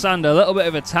pressure on Sander. A little bit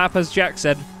of a tap, as Jack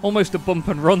said. Almost a bump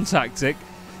and run tactic.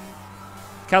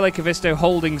 Kalle Kavisto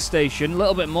holding station. A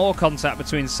little bit more contact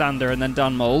between Sander and then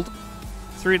Dan Mould.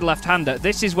 Through the left-hander.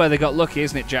 This is where they got lucky,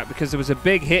 isn't it, Jack? Because there was a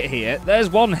big hit here. There's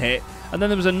one hit, and then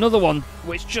there was another one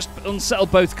which just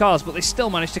unsettled both cars, but they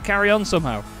still managed to carry on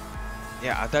somehow.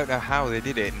 Yeah, I don't know how they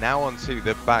did it. Now onto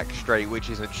the back straight, which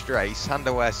isn't straight.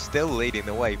 Sanderwear still leading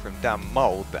the way from Dan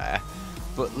Mould there.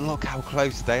 But look how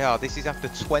close they are. This is after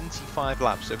 25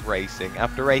 laps of racing.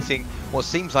 After racing what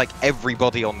seems like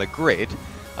everybody on the grid,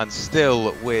 and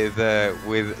still with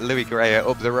Louis Correa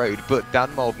up the road, but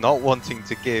Dan Mould not wanting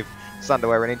to give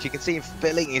Sanderwear an inch. You can see him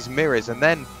filling his mirrors, and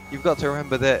then you've got to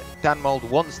remember that Dan Mould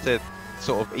wants to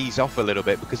sort of ease off a little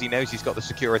bit because he knows he's got the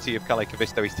security of Kalle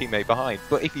Kavisto, his teammate, behind.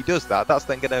 But if he does that, that's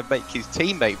then going to make his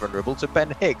teammate vulnerable to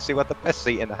Ben Hicks, who had the best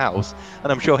seat in the house,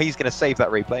 and I'm sure he's going to save that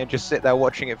replay and just sit there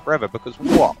watching it forever, because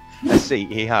what a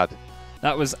seat he had.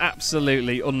 That was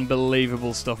absolutely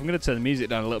unbelievable stuff. I'm going to turn the music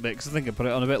down a little bit because I think I put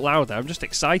it on a bit louder. I'm just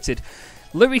excited.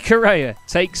 Louis Correa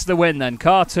takes the win then.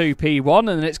 Car 2 P1, and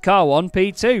then it's Car 1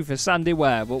 P2 for Sandy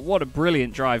Ware. But what a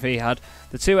brilliant drive he had.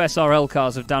 The 2 SRL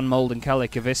cars of Dan Mould and Kalle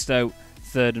Kavisto,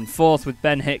 3rd and 4th, with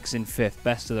Ben Hicks in 5th,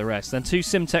 best of the rest. Then 2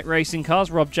 Simtech racing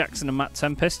cars, Rob Jackson and Matt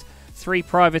Tempest. 3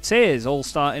 privateers, all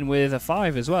starting with a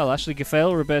 5 as well. Ashley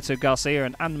Gaffale, Roberto Garcia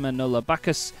and Anna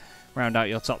Bacchus round out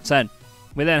your top 10.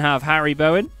 We then have Harry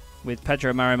Bowen with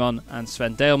Pedro Marimon and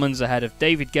Sven Dalemans ahead of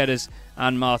David Geddes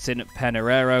and Martin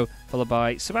Penerero, followed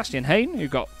by Sebastian Hain, who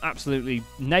got absolutely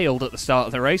nailed at the start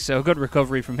of the race, so a good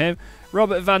recovery from him.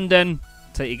 Robert van den,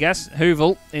 take your guess,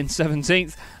 Heuvel in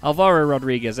 17th, Alvaro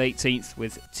Rodriguez 18th,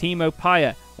 with Timo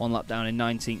Paya 1 lap down in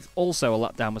 19th. Also a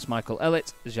lap down was Michael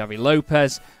Elliott, Xavi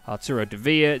Lopez, Arturo De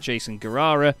Villa, Jason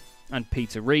Guerrara and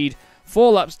Peter Reed.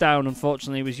 4 laps down,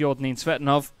 unfortunately, was Jordanin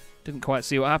Svetanov. Didn't quite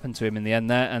see what happened to him in the end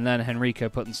there, and then Henrico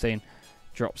Puttenstein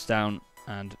drops down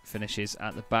and finishes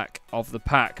at the back of the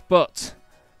pack. But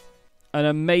an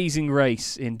amazing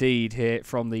race indeed here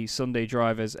from the Sunday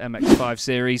Drivers MX-5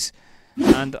 series,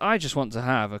 and I just want to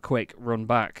have a quick run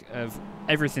back of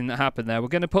everything that happened there. We're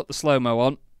going to put the slow-mo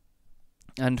on,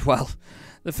 and well,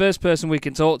 the first person we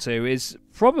can talk to is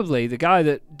probably the guy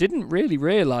that didn't really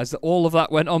realise that all of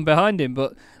that went on behind him,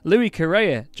 but Louis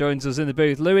Correa joins us in the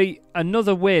booth. Louis,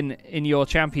 another win in your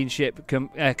championship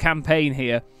campaign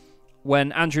here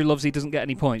when Andrew Lovesey doesn't get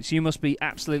any points. You must be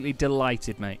absolutely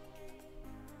delighted, mate.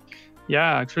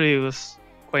 Yeah, actually it was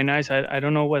quite nice. I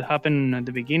don't know what happened at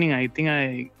the beginning. I think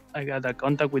I got a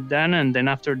contact with Dan, and then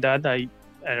after that I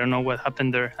don't know what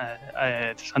happened there.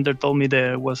 Sander told me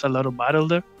there was a lot of battle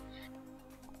there.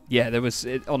 Yeah, there was,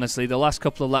 honestly, the last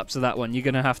couple of laps of that one, you're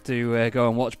going to have to go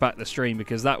and watch back the stream,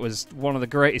 because that was one of the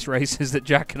greatest races that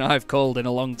Jack and I have called in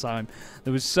a long time.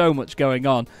 There was so much going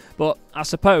on. But I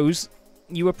suppose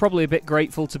you were probably a bit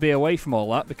grateful to be away from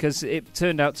all that, because it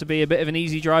turned out to be a bit of an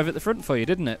easy drive at the front for you,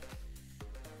 didn't it?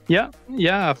 Yeah.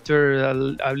 After a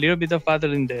little bit of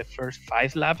battle in the first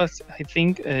 5 laps, I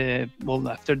think. Well,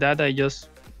 after that, I just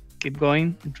keep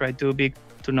going and try to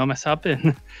not mess up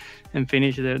and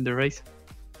finish the race.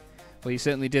 Well, you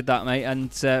certainly did that, mate.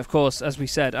 And, of course, as we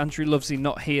said, Andrew Lovesey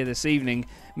not here this evening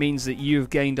means that you've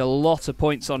gained a lot of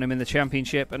points on him in the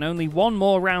championship and only one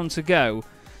more round to go.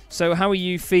 So how are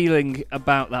you feeling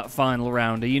about that final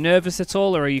round? Are you nervous at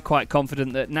all, or are you quite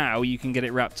confident that now you can get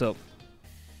it wrapped up?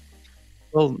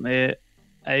 Well,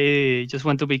 I just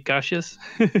want to be cautious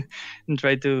and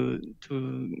try to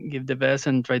give the best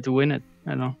and try to win it.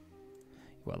 I know.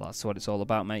 Well, that's what it's all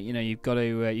about, mate. You know, you've got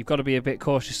to be a bit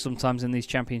cautious sometimes in these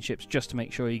championships just to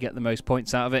make sure you get the most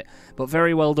points out of it. But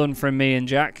very well done from me and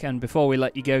Jack. And before we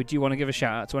let you go, do you want to give a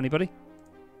shout out to anybody?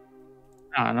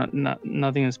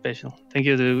 Nothing special. Thank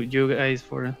you to you guys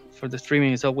for the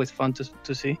streaming. It's always fun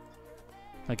to see.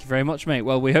 Thank you very much, mate.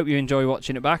 Well, we hope you enjoy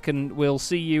watching it back, and we'll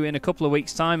see you in a couple of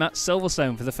weeks' time at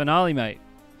Silverstone for the finale, mate.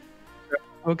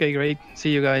 Okay, great.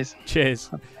 See you guys. Cheers.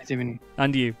 Have a nice evening.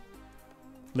 And you.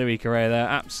 Louis Correa there,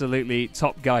 absolutely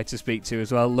top guy to speak to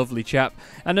as well, lovely chap.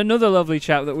 And another lovely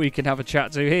chap that we can have a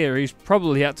chat to here, who's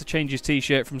probably had to change his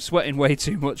t-shirt from sweating way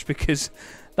too much, because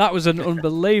that was an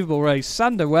unbelievable race.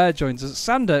 Sander Ware joins us.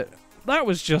 Sander, that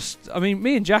was just, I mean,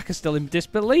 me and Jack are still in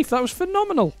disbelief. That was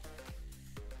phenomenal.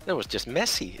 That was just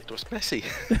messy. It was messy.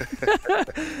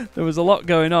 There was a lot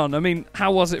going on. I mean,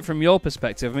 how was it from your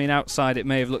perspective? I mean, outside it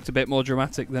may have looked a bit more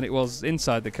dramatic than it was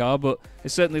inside the car, but it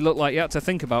certainly looked like you had to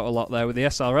think about a lot there with the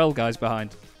SRL guys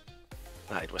behind.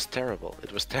 It was terrible.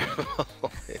 It was terrible.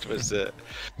 It was.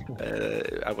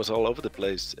 I was all over the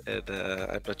place, and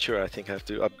I'm not sure. I think I have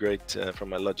to upgrade from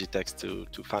my Logitech to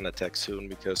Fanatec soon,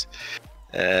 because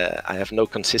I have no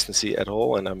consistency at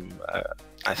all, and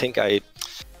I think I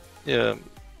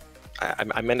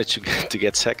managed to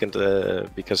get second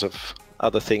because of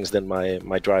other things than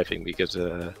my driving, because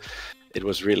it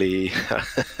was really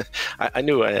I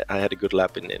knew I had a good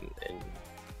lap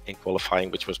in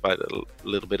qualifying, which was by a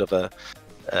little bit of a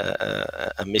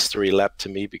mystery lap to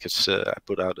me, because I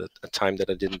put out a time that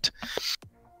I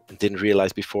didn't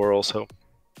realize before also,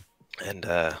 and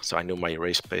so I knew my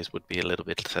race pace would be a little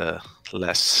bit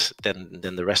less than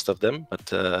the rest of them,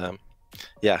 but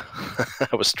yeah,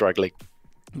 I was struggling.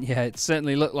 Yeah, it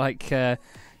certainly looked like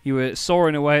you were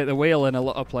soaring away at the wheel in a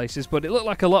lot of places, but it looked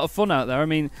like a lot of fun out there. I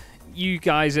mean, you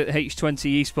guys at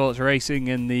H20 Esports Racing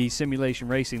and the Simulation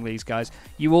Racing Leagues guys,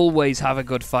 you always have a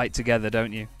good fight together,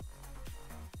 don't you?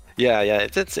 Yeah,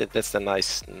 that's the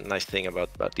nice thing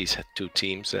about these two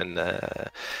teams, and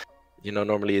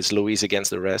normally it's Luis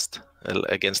against the rest,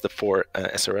 against the 4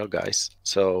 SRL guys.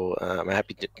 So I'm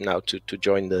happy now to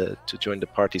join the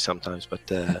party sometimes,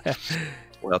 but.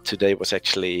 Well, today was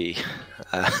actually.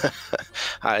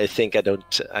 I think I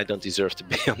don't deserve to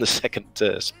be on the second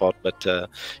spot, but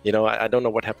I don't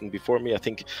know what happened before me. I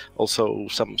think also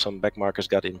some back markers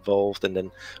got involved, and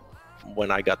then when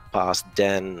I got past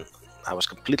Dan, I was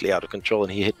completely out of control,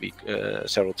 and he hit me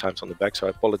several times on the back. So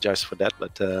I apologize for that,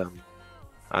 but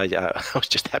I was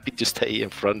just happy to stay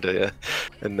in front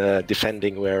and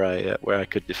defending where I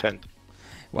could defend.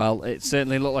 Well, it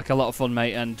certainly looked like a lot of fun,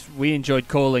 mate, and we enjoyed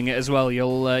calling it as well.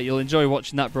 You'll enjoy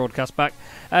watching that broadcast back.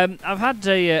 I've had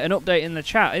an update in the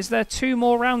chat. Is there 2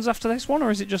 more rounds after this one, or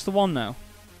is it just the one now?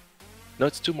 No,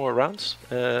 it's 2 more rounds.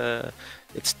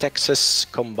 It's Texas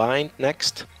combined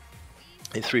next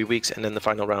in 3 weeks, and then the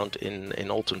final round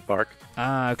in Alton Park.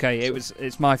 Ah, okay.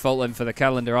 It's my fault then for the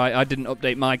calendar. I didn't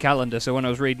update my calendar, so when I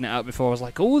was reading it out before, I was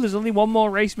like, oh, there's only one more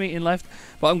race meeting left.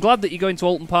 But I'm glad that you're going to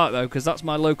Alton Park, though, because that's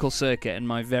my local circuit and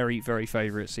my very, very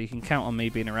favourite. So you can count on me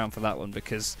being around for that one,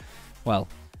 because, well,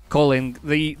 calling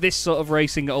this sort of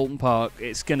racing at Alton Park,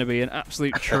 it's going to be an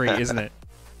absolute treat, isn't it?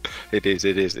 It is.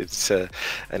 It's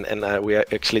and we are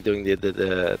actually doing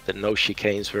the no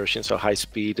chicanes version, so high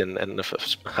speed and the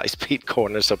high speed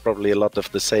corners are probably a lot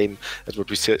of the same as what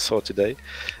we saw today.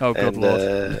 Oh, good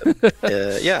lord!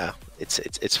 Yeah,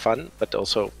 it's fun, but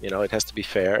also it has to be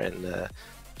fair. And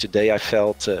today I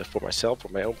felt for myself, for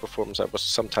my own performance, I was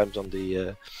sometimes on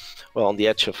the on the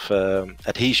edge of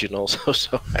adhesion also,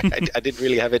 so I didn't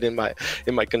really have it in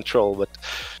my control, but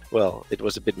well, it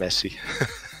was a bit messy.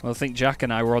 Well, I think Jack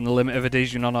and I were on the limit of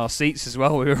adhesion on our seats as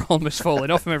well. We were almost falling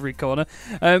off from every corner.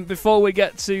 Before we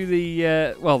get to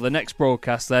the next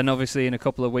broadcast, then obviously in a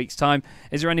couple of weeks' time,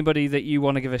 is there anybody that you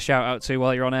want to give a shout out to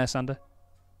while you're on air, Sander?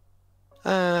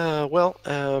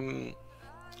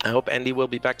 I hope Andy will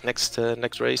be back next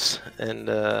race, and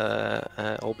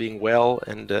all being well,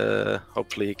 and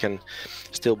hopefully he can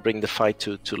still bring the fight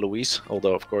to Luis.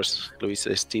 Although of course Luis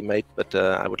is his teammate, but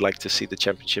I would like to see the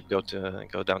championship go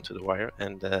down to the wire.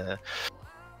 And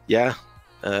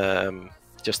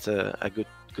just a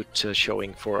good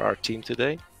showing for our team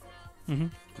today. Mm-hmm.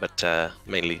 But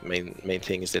main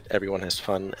thing is that everyone has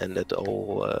fun, and that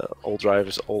all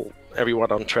drivers,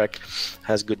 everyone on track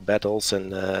has good battles,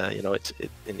 and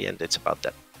in the end it's about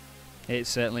that. It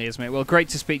certainly is, mate. Well, great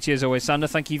to speak to you as always, Sander.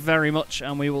 Thank you very much,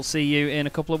 and we will see you in a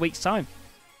couple of weeks' time.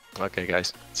 Okay,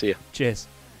 guys. See ya. Cheers.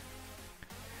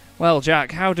 Well,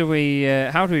 Jack, how do we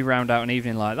round out an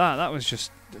evening like that? That was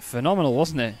just phenomenal,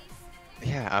 wasn't it?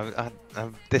 Yeah,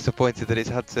 I'm disappointed that it's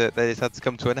had to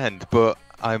come to an end, but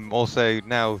I'm also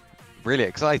now really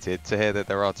excited to hear that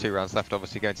there are 2 rounds left.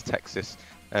 Obviously, going to Texas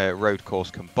road course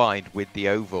combined with the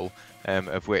oval,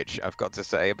 of which I've got to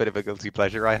say a bit of a guilty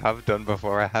pleasure. I have done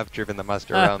before. I have driven the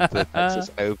Mazda around the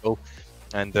Texas oval,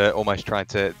 and almost tried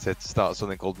to start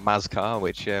something called Mazcar,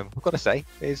 which I've got to say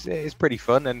is pretty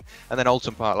fun. And then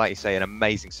Alton Park, like you say, an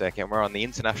amazing circuit. And we're on the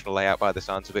international layout by the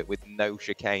sounds of it, with no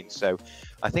chicane. So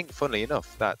I think, funnily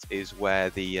enough, that is where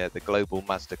the Global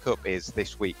Mazda Cup is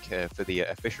this week for the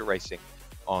official racing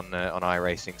on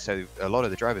iRacing, so a lot of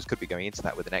the drivers could be going into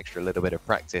that with an extra little bit of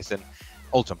practice. And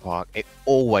Alton Park, it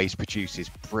always produces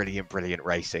brilliant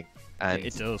racing, and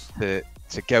it does.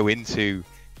 To go into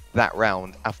that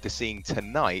round after seeing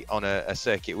tonight on a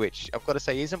circuit which I've got to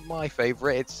say isn't my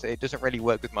favourite. It doesn't really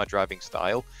work with my driving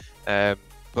style,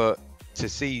 but to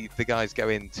see the guys go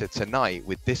into tonight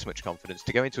with this much confidence,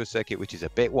 to go into a circuit which is a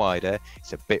bit wider,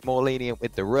 it's a bit more lenient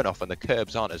with the runoff, and the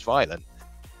curbs aren't as violent.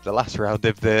 The last round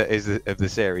of the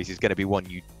series is going to be one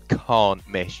you can't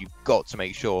miss. You've got to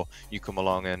make sure you come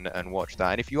along and watch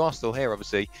that. And if you are still here,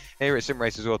 obviously, here at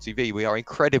Simracersworld TV, we are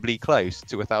incredibly close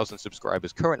to 1,000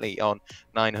 subscribers, currently on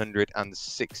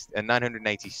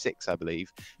 986, I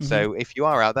believe. So if you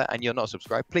are out there and you're not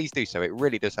subscribed, please do so. It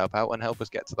really does help out and help us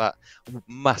get to that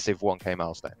massive 1K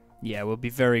milestone. Yeah, we'll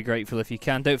be very grateful if you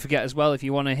can. Don't forget as well, if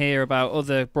you want to hear about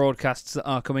other broadcasts that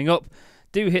are coming up,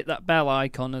 do hit that bell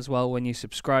icon as well when you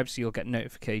subscribe, so you'll get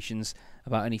notifications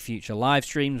about any future live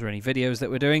streams or any videos that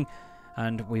we're doing,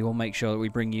 and we will make sure that we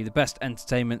bring you the best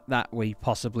entertainment that we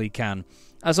possibly can.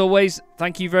 As always,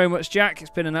 thank you very much, Jack. It's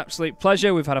been an absolute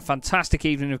pleasure. We've had a fantastic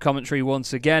evening of commentary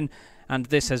once again, and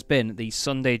this has been the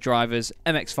Sunday Drivers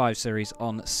MX-5 series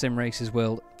on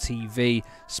Simracersworld TV,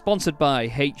 sponsored by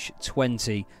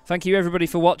H20. Thank you everybody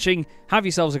for watching. Have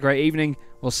yourselves a great evening.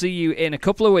 We'll see you in a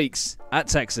couple of weeks at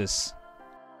Texas.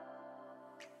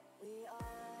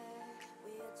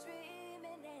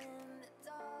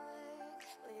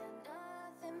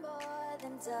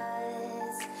 Dust.